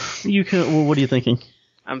 You can. Well, what are you thinking?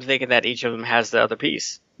 I'm thinking that each of them has the other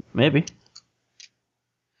piece. Maybe.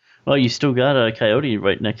 Well, you still got a Coyote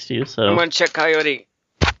right next to you, so I'm gonna check Coyote.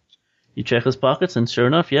 you check his pockets, and sure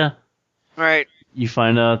enough, yeah, Alright. you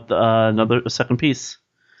find a second piece.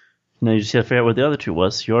 Now you just have to figure out what the other two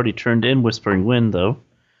was. You already turned in Whispering Wind, though.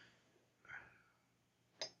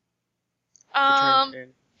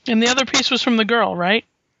 And the other piece was from the girl, right?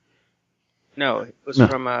 No, it was No.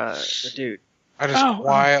 from the dude. I just Oh,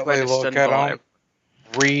 quietly but it's look still at alive. him,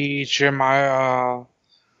 reach in my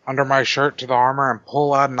under my shirt to the armor and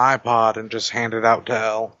pull out an iPod and just hand it out to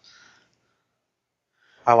Elle.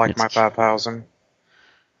 I like my 5,000.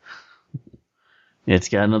 It's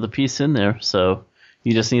got another piece in there, so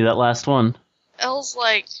you just need that last one. Elle's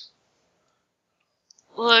like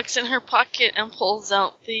looks in her pocket and pulls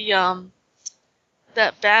out the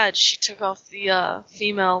that badge she took off the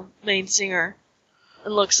female main singer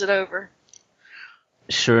and looks it over.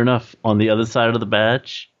 Sure enough, on the other side of the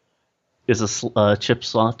badge is a chip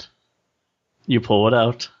slot. You pull it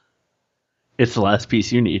out. It's the last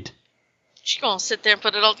piece you need. She's gonna sit there and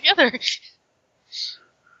put it all together.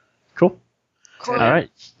 Cool. Cool. All right,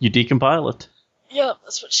 you decompile it. Yep,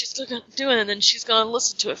 that's what she's doing, and then she's gonna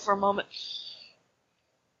listen to it for a moment.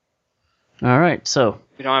 All right, so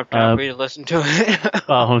We don't have time for you to listen to it.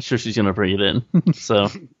 I'm sure she's gonna bring it in. So,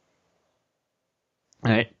 all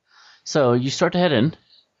right, so you start to head in.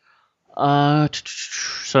 The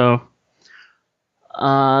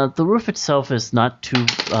roof itself is not too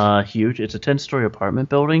huge. It's a 10-story apartment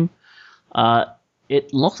building.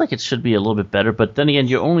 It looks like it should be a little bit better, but then again,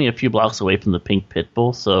 you're only a few blocks away from the Pink Pit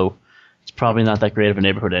Bull, so it's probably not that great of a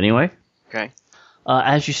neighborhood anyway. Okay.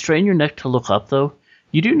 As you strain your neck to look up, though,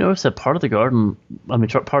 you do notice that part of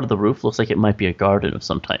the roof looks like it might be a garden of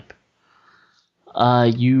some type.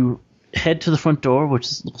 You head to the front door,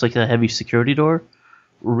 which looks like a heavy security door,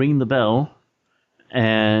 ring the bell,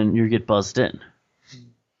 and you get buzzed in.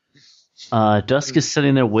 Dusk is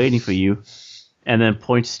sitting there waiting for you, and then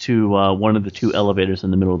points to one of the two elevators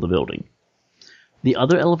in the middle of the building. The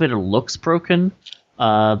other elevator looks broken,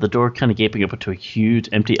 the door kind of gaping up into a huge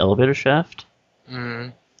empty elevator shaft.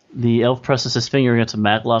 Mm. The elf presses his finger against a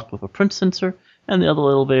maglock with a print sensor, and the other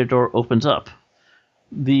elevator door opens up.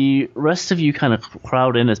 The rest of you kind of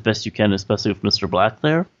crowd in as best you can, especially with Mr. Black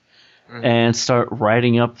there, and start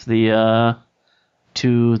riding up the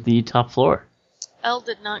to the top floor. Elle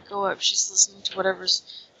did not go up. She's listening to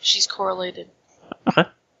whatever's she's correlated. Okay.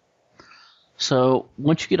 So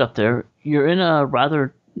once you get up there, you're in a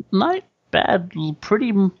rather not bad,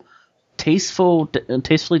 pretty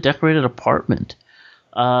tastefully decorated apartment.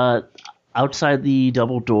 Outside the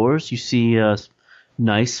double doors, you see a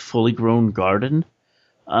nice, fully grown garden.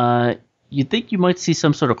 You'd think you might see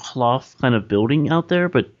some sort of cloth kind of building out there,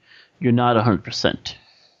 but you're not 100%.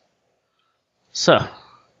 So,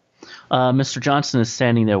 Mr. Johnson is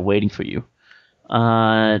standing there waiting for you.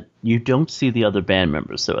 You don't see the other band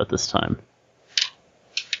members, though, at this time.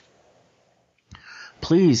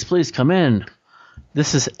 Please come in.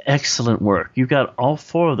 This is excellent work. You've got all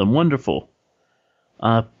four of them. Wonderful.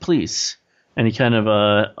 Please. And he kind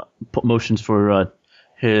of motions for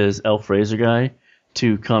his elf razor guy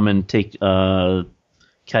to come and take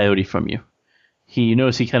Coyote from you. You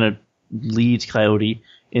notice he kind of leads Coyote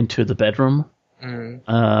into the bedroom,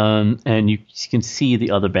 and you can see the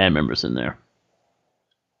other band members in there.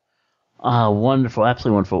 Wonderful,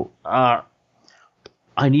 absolutely wonderful. I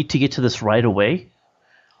need to get to this right away.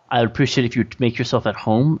 I would appreciate if you'd make yourself at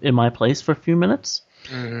home in my place for a few minutes.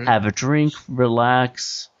 Have a drink,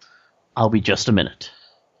 relax. I'll be just a minute.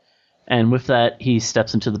 And with that, he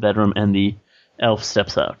steps into the bedroom, and the elf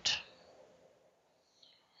steps out.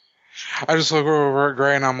 I just look over at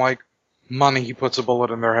Gray and I'm like, money, he puts a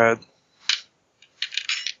bullet in their head.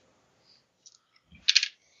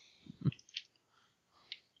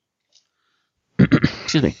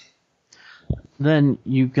 Excuse me. Then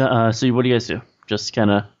you got. So what do you guys do? Just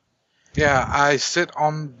kind of. Yeah, I sit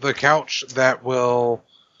on the couch that will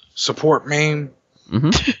support me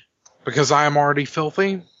because I am already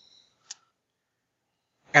filthy.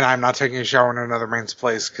 And I'm not taking a shower in another man's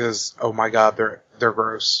place because, oh my god, they're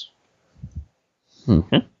gross.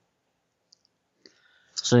 Okay.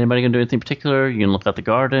 So anybody gonna do anything particular? You gonna look out the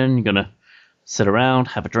garden? You gonna sit around,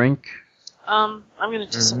 have a drink? I'm gonna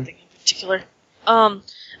do something in particular.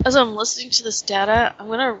 As I'm listening to this data, I'm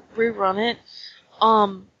gonna rerun it.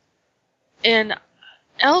 And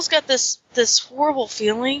Al's got this horrible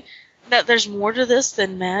feeling that there's more to this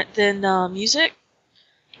than music.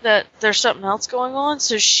 That there's something else going on,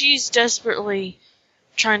 so she's desperately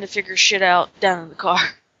trying to figure shit out down in the car.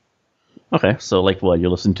 Okay, so like what? You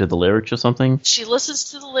listen to the lyrics or something? She listens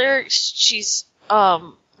to the lyrics, she's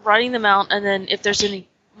writing them out, and then if there's any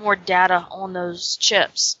more data on those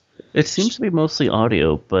chips. It seems to be mostly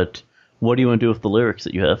audio, but what do you want to do with the lyrics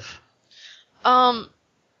that you have? I'm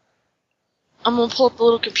gonna pull up the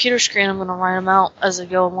little computer screen, I'm gonna write them out as I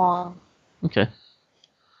go along. Okay.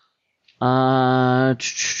 I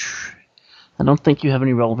don't think you have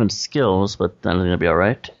any relevant skills, but I think that'll be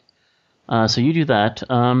alright. So you do that.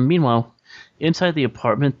 Meanwhile, inside the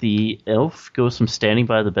apartment, the elf goes from standing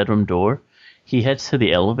by the bedroom door. He heads to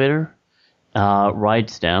the elevator,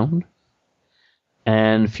 rides down,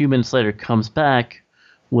 and a few minutes later comes back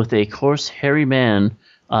with a coarse, hairy man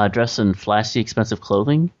dressed in flashy, expensive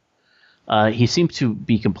clothing. He seems to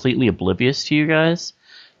be completely oblivious to you guys,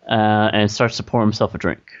 and starts to pour himself a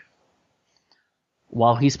drink.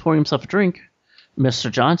 While he's pouring himself a drink, Mr.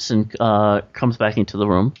 Johnson comes back into the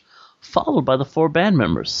room, followed by the 4 band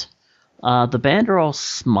members. The band are all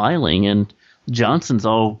smiling, and Johnson's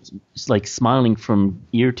all like smiling from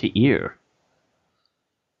ear to ear.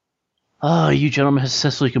 You gentlemen have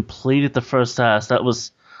successfully completed the first task. That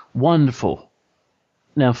was wonderful.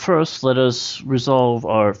 Now first, let us resolve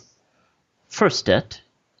our first debt.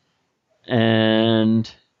 And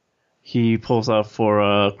he pulls out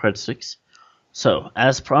 4 credit sticks. So,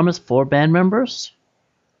 as promised, 4 band members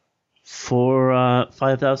for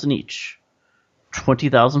 5,000 each.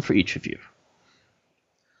 20,000 for each of you.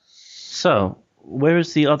 So,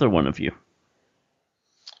 where's the other one of you?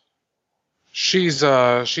 She's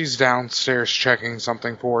downstairs checking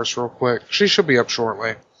something for us real quick. She should be up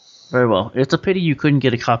shortly. Very well. It's a pity you couldn't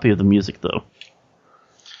get a copy of the music, though.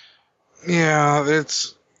 Yeah,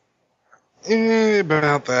 it's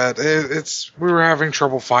about that. We were having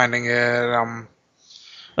trouble finding it.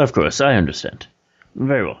 Of course, I understand.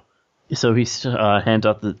 Very well. So he hands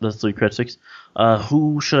out the 3 credit sticks.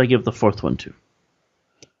 Who should I give the 4th one to?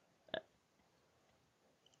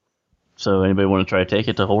 So anybody want to try to take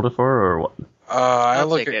it to hold it for her, or what?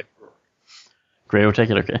 I'll take it. Gray will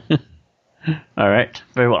take it, okay. Alright,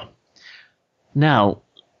 very well. Now,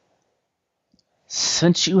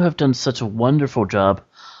 since you have done such a wonderful job,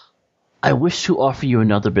 I wish to offer you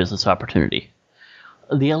another business opportunity.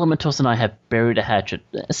 The Elementals and I have buried a hatchet,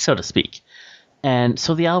 so to speak, and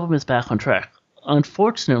so the album is back on track.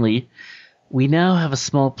 Unfortunately, we now have a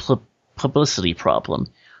small publicity problem.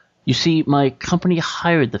 You see, my company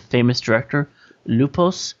hired the famous director,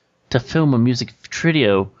 Lupos, to film a music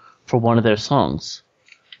video for one of their songs.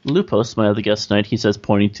 Lupos, my other guest tonight, he says,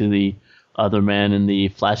 pointing to the other man in the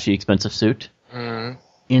flashy, expensive suit,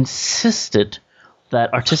 insisted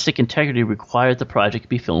that artistic integrity required the project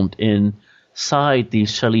be filmed inside the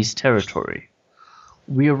Shalice territory.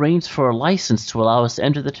 We arranged for a license to allow us to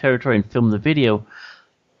enter the territory and film the video,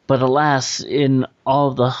 but alas, in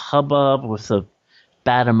all the hubbub with the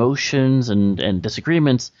bad emotions and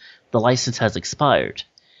disagreements, the license has expired.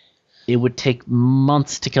 It would take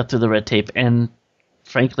months to cut through the red tape, and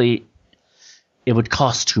frankly, it would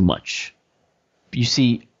cost too much. You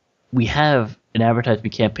see, we have an advertising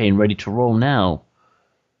campaign ready to roll now,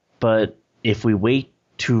 but if we wait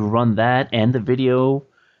to run that and the video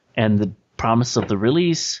and the promise of the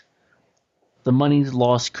release, the money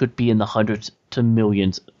lost could be in the hundreds to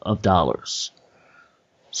millions of dollars.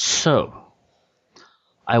 So,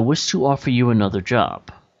 I wish to offer you another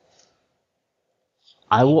job.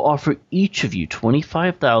 I will offer each of you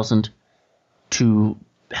 25,000 to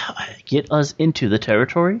get us into the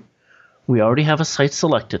territory. We already have a site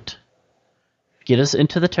selected. Get us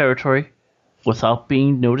into the territory without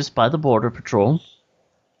being noticed by the Border Patrol.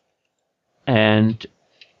 And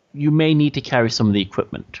you may need to carry some of the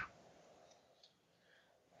equipment.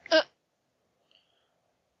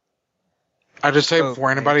 I just say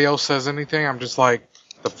before anybody else says anything, I'm just like,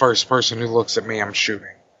 the first person who looks at me, I'm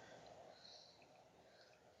shooting.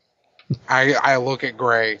 I look at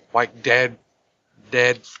Gray, like deadpan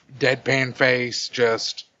face,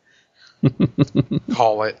 just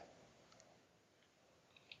call it.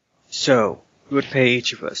 So, we would pay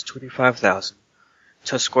each of us 25,000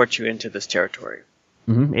 to escort you into this territory.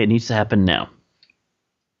 It needs to happen now.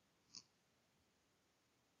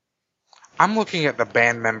 I'm looking at the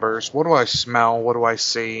band members. What do I smell? What do I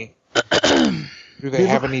see? Do they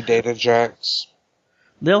have any data jacks?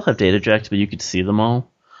 They'll have data jacks, but you could see them all.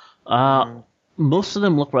 Most of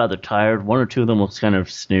them look rather tired. One or two of them look kind of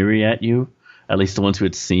sneery at you. At least the ones who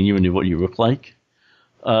had seen you and knew what you looked like.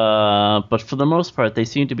 But for the most part, they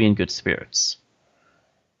seem to be in good spirits.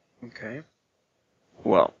 Okay.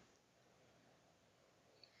 Well,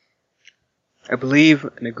 I believe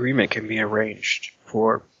an agreement can be arranged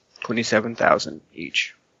for 27,000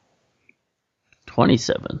 each.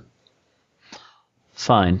 27.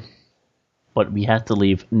 Fine. But we have to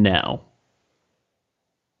leave now.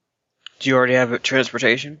 Do you already have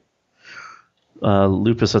transportation?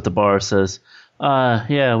 Lupus at the bar says,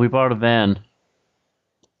 yeah, we borrowed a van.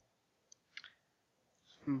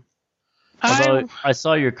 Although I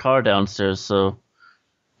saw your car downstairs, so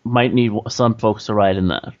might need some folks to ride in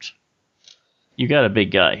that. You got a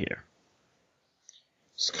big guy here.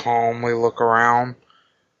 Just calmly look around.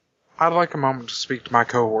 I'd like a moment to speak to my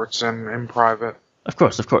cohorts in private. Of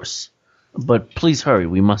course. But please hurry,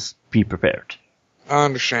 we must be prepared. I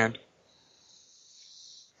understand.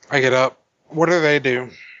 I get up. What do they do?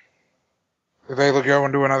 Do they go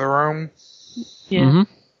into another room? Yeah. Mm-hmm.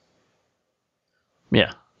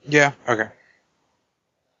 Yeah. Yeah, okay.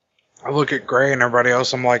 I look at Gray and everybody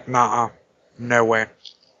else, I'm like, nah, no way.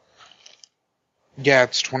 Yeah,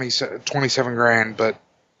 it's 27 grand, but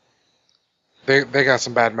they got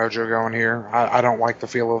some bad mojo going here. I don't like the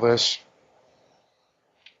feel of this.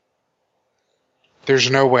 There's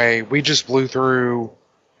no way. We just blew through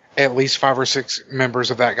at least 5 or 6 members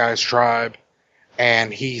of that guy's tribe,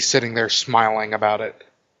 and he's sitting there smiling about it.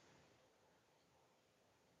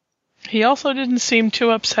 He also didn't seem too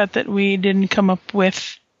upset that we didn't come up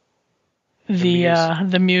with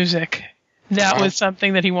the music. That was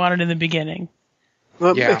something that he wanted in the beginning.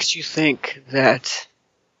 What makes you think that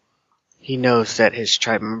he knows that his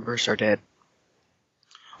tribe members are dead?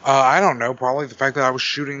 I don't know. Probably the fact that I was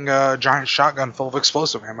shooting a giant shotgun full of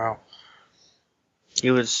explosive ammo. He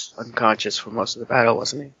was unconscious for most of the battle,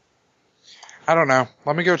 wasn't he? I don't know.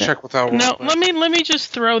 Let me go check with Elwood. No, let me just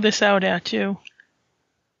throw this out at you.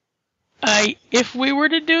 If we were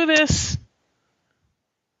to do this,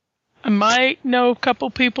 I might know a couple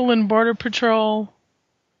people in Border Patrol.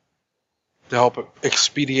 To help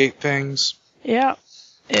expedite things. Yeah.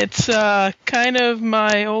 It's kind of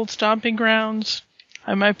my old stomping grounds.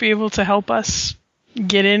 I might be able to help us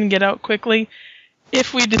get in, get out quickly,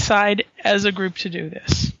 if we decide as a group to do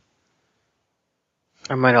this.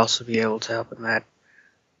 I might also be able to help in that.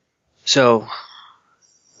 So,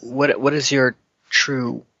 what is your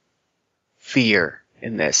true fear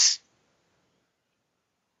in this,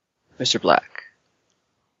 Mr. Black?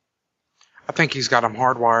 I think he's got him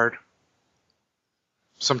hardwired.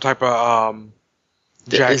 Some type of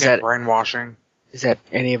jacket brainwashing. Is that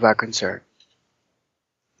any of our concern?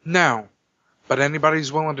 No. But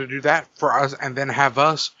anybody's willing to do that for us and then have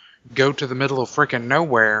us go to the middle of frickin'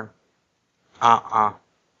 nowhere.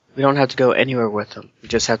 We don't have to go anywhere with them. We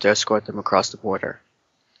just have to escort them across the border.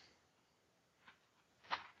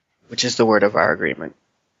 Which is the word of our agreement.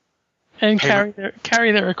 And carry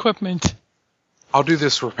their equipment. I'll do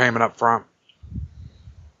this for payment up front.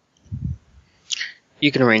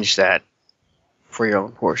 You can arrange that for your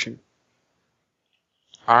own portion.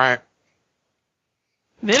 Alright.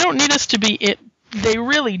 They don't need us to be they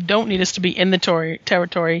really don't need us to be in the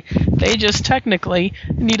territory. They just technically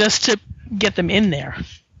need us to get them in there.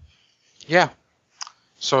 Yeah.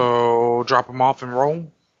 So, drop them off and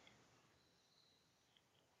roll?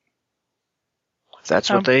 That's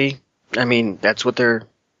what that's what they're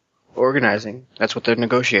organizing. That's what they're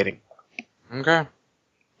negotiating. Okay.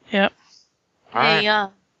 Yep. Hey,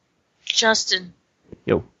 Justin.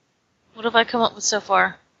 Yo. What have I come up with so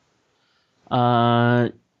far?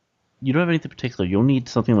 You don't have anything particular. You'll need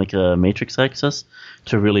something like a matrix access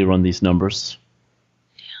to really run these numbers.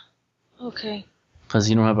 Yeah. Okay. Because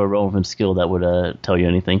you don't have a relevant skill that would tell you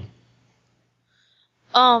anything.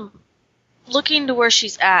 Looking to where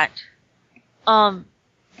she's at,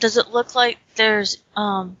 does it look like there's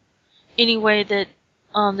any way that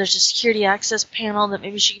there's a security access panel that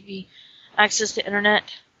maybe she could be access the internet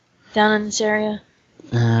down in this area?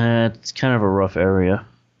 It's kind of a rough area.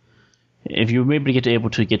 If you were maybe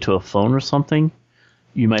able to get to a phone or something,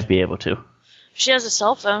 you might be able to. She has a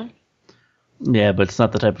cell phone. Yeah, but it's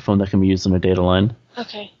not the type of phone that can be used on a data line.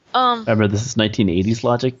 Okay. Remember, this is 1980s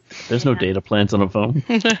logic. There's no data plans on a phone.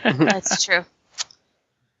 That's true.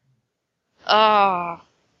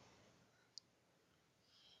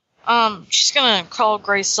 She's gonna call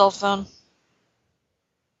Gray's cell phone.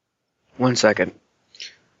 1 second.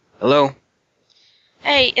 Hello?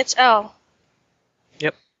 Hey, it's Elle.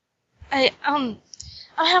 I'm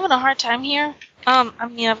having a hard time here. I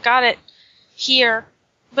mean, I've got it here,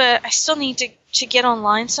 but I still need to get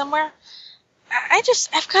online somewhere.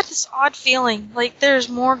 I've got this odd feeling like there's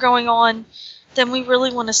more going on than we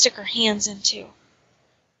really want to stick our hands into.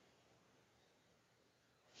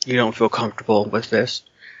 You don't feel comfortable with this?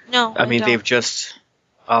 No, I mean, don't. they've just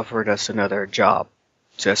offered us another job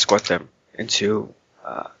to escort them into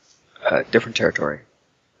a different territory.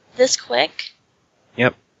 This quick?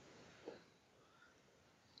 Yep.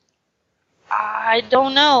 I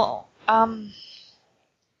don't know. I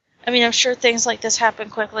mean, I'm sure things like this happen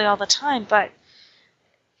quickly all the time, but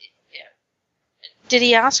did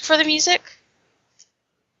he ask for the music?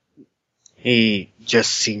 He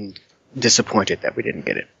just seemed disappointed that we didn't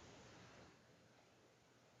get it.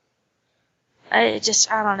 I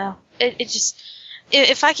don't know.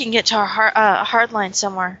 If I can get to a hard line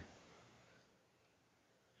somewhere.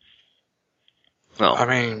 Well, I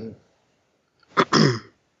mean,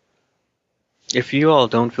 if you all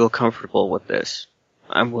don't feel comfortable with this,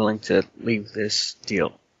 I'm willing to leave this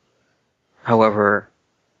deal. However,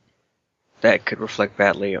 that could reflect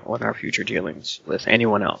badly on our future dealings with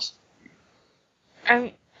anyone else.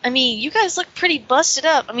 I mean, you guys look pretty busted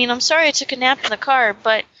up. I mean, I'm sorry I took a nap in the car,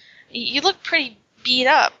 but you look pretty beat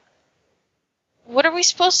up. What are we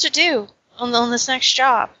supposed to do on this next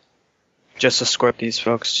job? Just escort these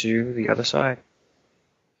folks to the other side.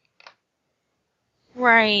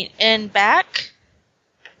 Right, and back?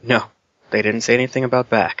 No, they didn't say anything about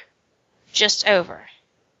back. Just over.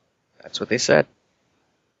 That's what they said.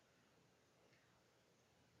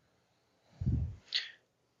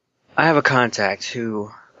 I have a contact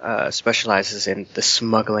who specializes in the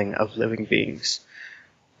smuggling of living beings.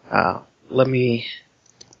 Let me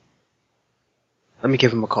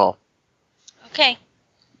give him a call. Okay.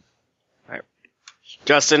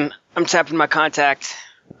 Justin, I'm tapping my contact.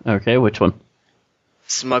 Okay, which one?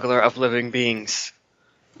 Smuggler of living beings.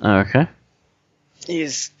 Okay.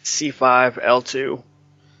 He's C5L2.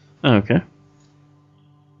 Okay.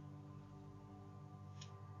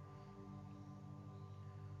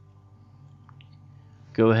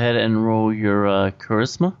 Go ahead and roll your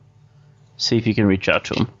charisma. See if you can reach out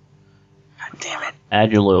to him. God damn it.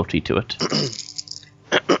 Add your loyalty to it.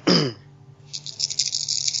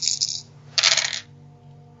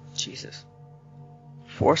 Jesus.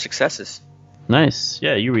 4 successes. Nice.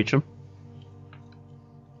 Yeah, you reach him.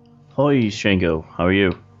 Hoi, Shango. How are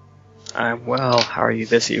you? I'm well. How are you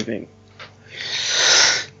this evening?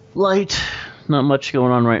 Light. Not much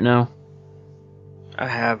going on right now. I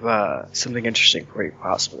have something interesting for you,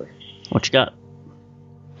 possibly. What you got?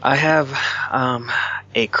 I have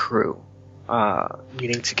a crew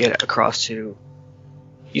needing to get across to.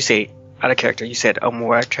 You say out of character. You said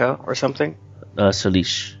Omoetra or something.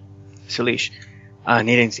 Salish. Salish.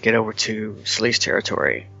 Needing to get over to Salish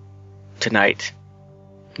territory tonight.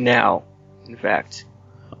 Now, in fact.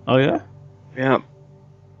 Oh yeah. Yeah.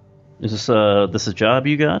 Is this a job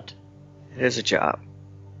you got? It is a job.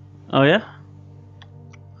 Oh yeah.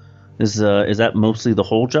 Is that mostly the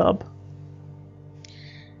whole job?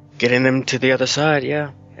 Getting them to the other side, yeah,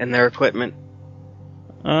 and their equipment.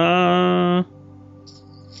 Yeah,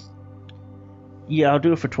 I'll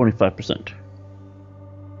do it for 25%.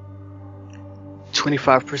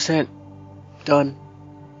 25%. Done.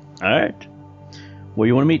 All right. Where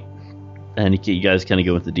you want to meet? And you guys kind of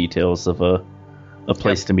go into details of a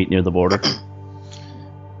place to meet near the border.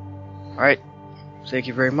 All right. Thank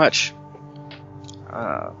you very much.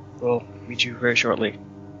 We'll meet you very shortly.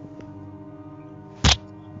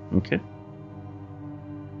 Okay.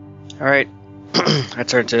 All right. I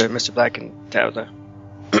turn to Mr. Black and Tabitha.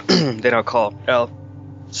 Then I'll call Elle.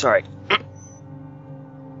 Sorry.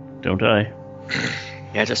 Don't I?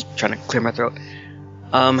 Yeah, just trying to clear my throat.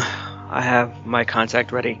 I have my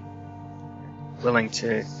contact ready. Willing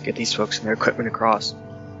to get these folks and their equipment across.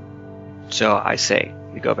 So I say,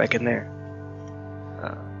 we go back in there.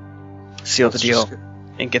 Seal the deal.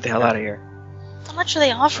 And get the hell out of here. How much are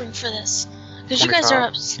they offering for this? Because you guys are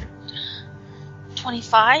up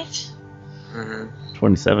 25? Mm-hmm.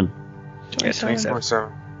 27 Yeah, 27.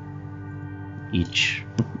 27. each.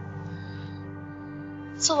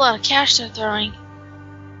 That's a lot of cash they're throwing.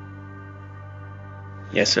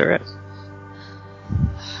 Yes, there is.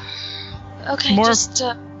 Okay, More- just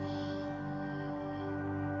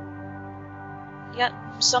got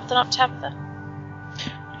something up, Tabitha?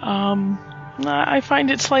 I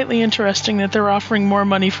find it slightly interesting that they're offering more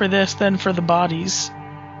money for this than for the bodies.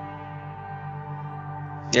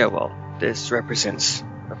 Yeah, well, this represents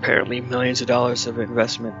apparently millions of dollars of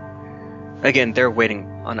investment. Again, they're waiting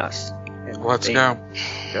on us. And Let's they go.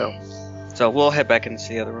 go. So we'll head back into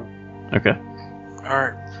the other room. Okay.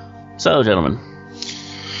 Alright. So, gentlemen.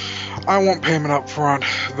 I want payment up front.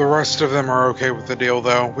 The rest of them are okay with the deal,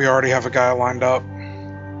 though. We already have a guy lined up.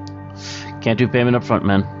 Can't do payment up front,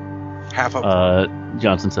 man. Half up front.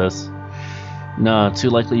 Johnson says. No, too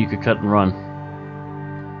likely you could cut and run.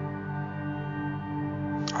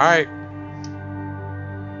 Alright.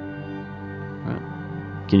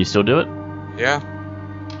 Can you still do it? Yeah.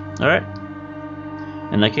 Alright.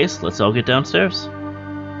 In that case, let's all get downstairs.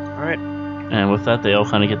 Alright. And with that, they all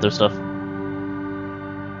kind of get their stuff.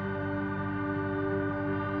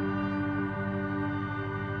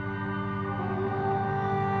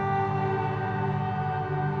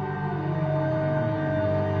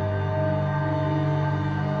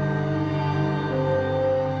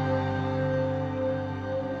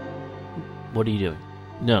 What are you doing?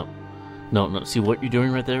 No. No. See what you're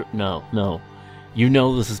doing right there? No. You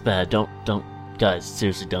know this is bad. Don't. Guys,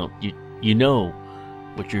 seriously, don't. You know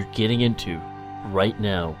what you're getting into right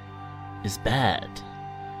now is bad.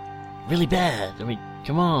 Really bad. I mean,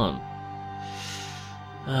 come on.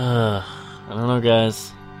 I don't know,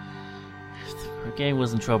 guys. Our gang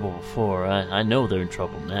was in trouble before. I know they're in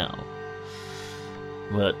trouble now.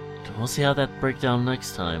 But we'll see how that breaks down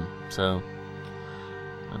next time. So,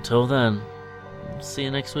 until then, see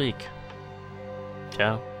you next week.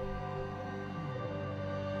 Ciao.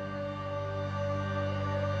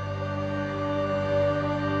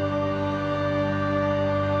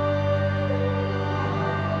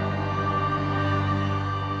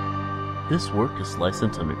 This work is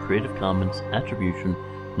licensed under Creative Commons Attribution,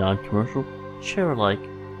 Non-Commercial, Share-alike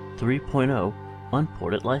 3.0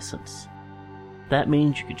 Unported license. That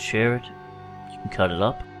means you can share it, you can cut it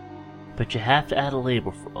up, but you have to add a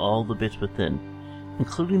label for all the bits within,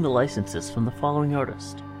 including the licenses from the following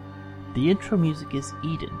artist. The intro music is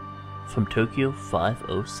Eden from Tokyo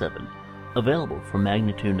 507, available from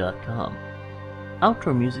Magnatune.com.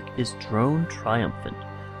 Outro music is Drone Triumphant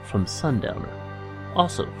from Sundowner,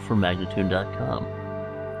 also from Magnatune.com.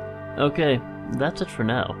 Okay, that's it for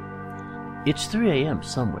now. It's 3 a.m.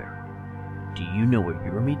 somewhere. Do you know where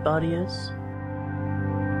your meat body is?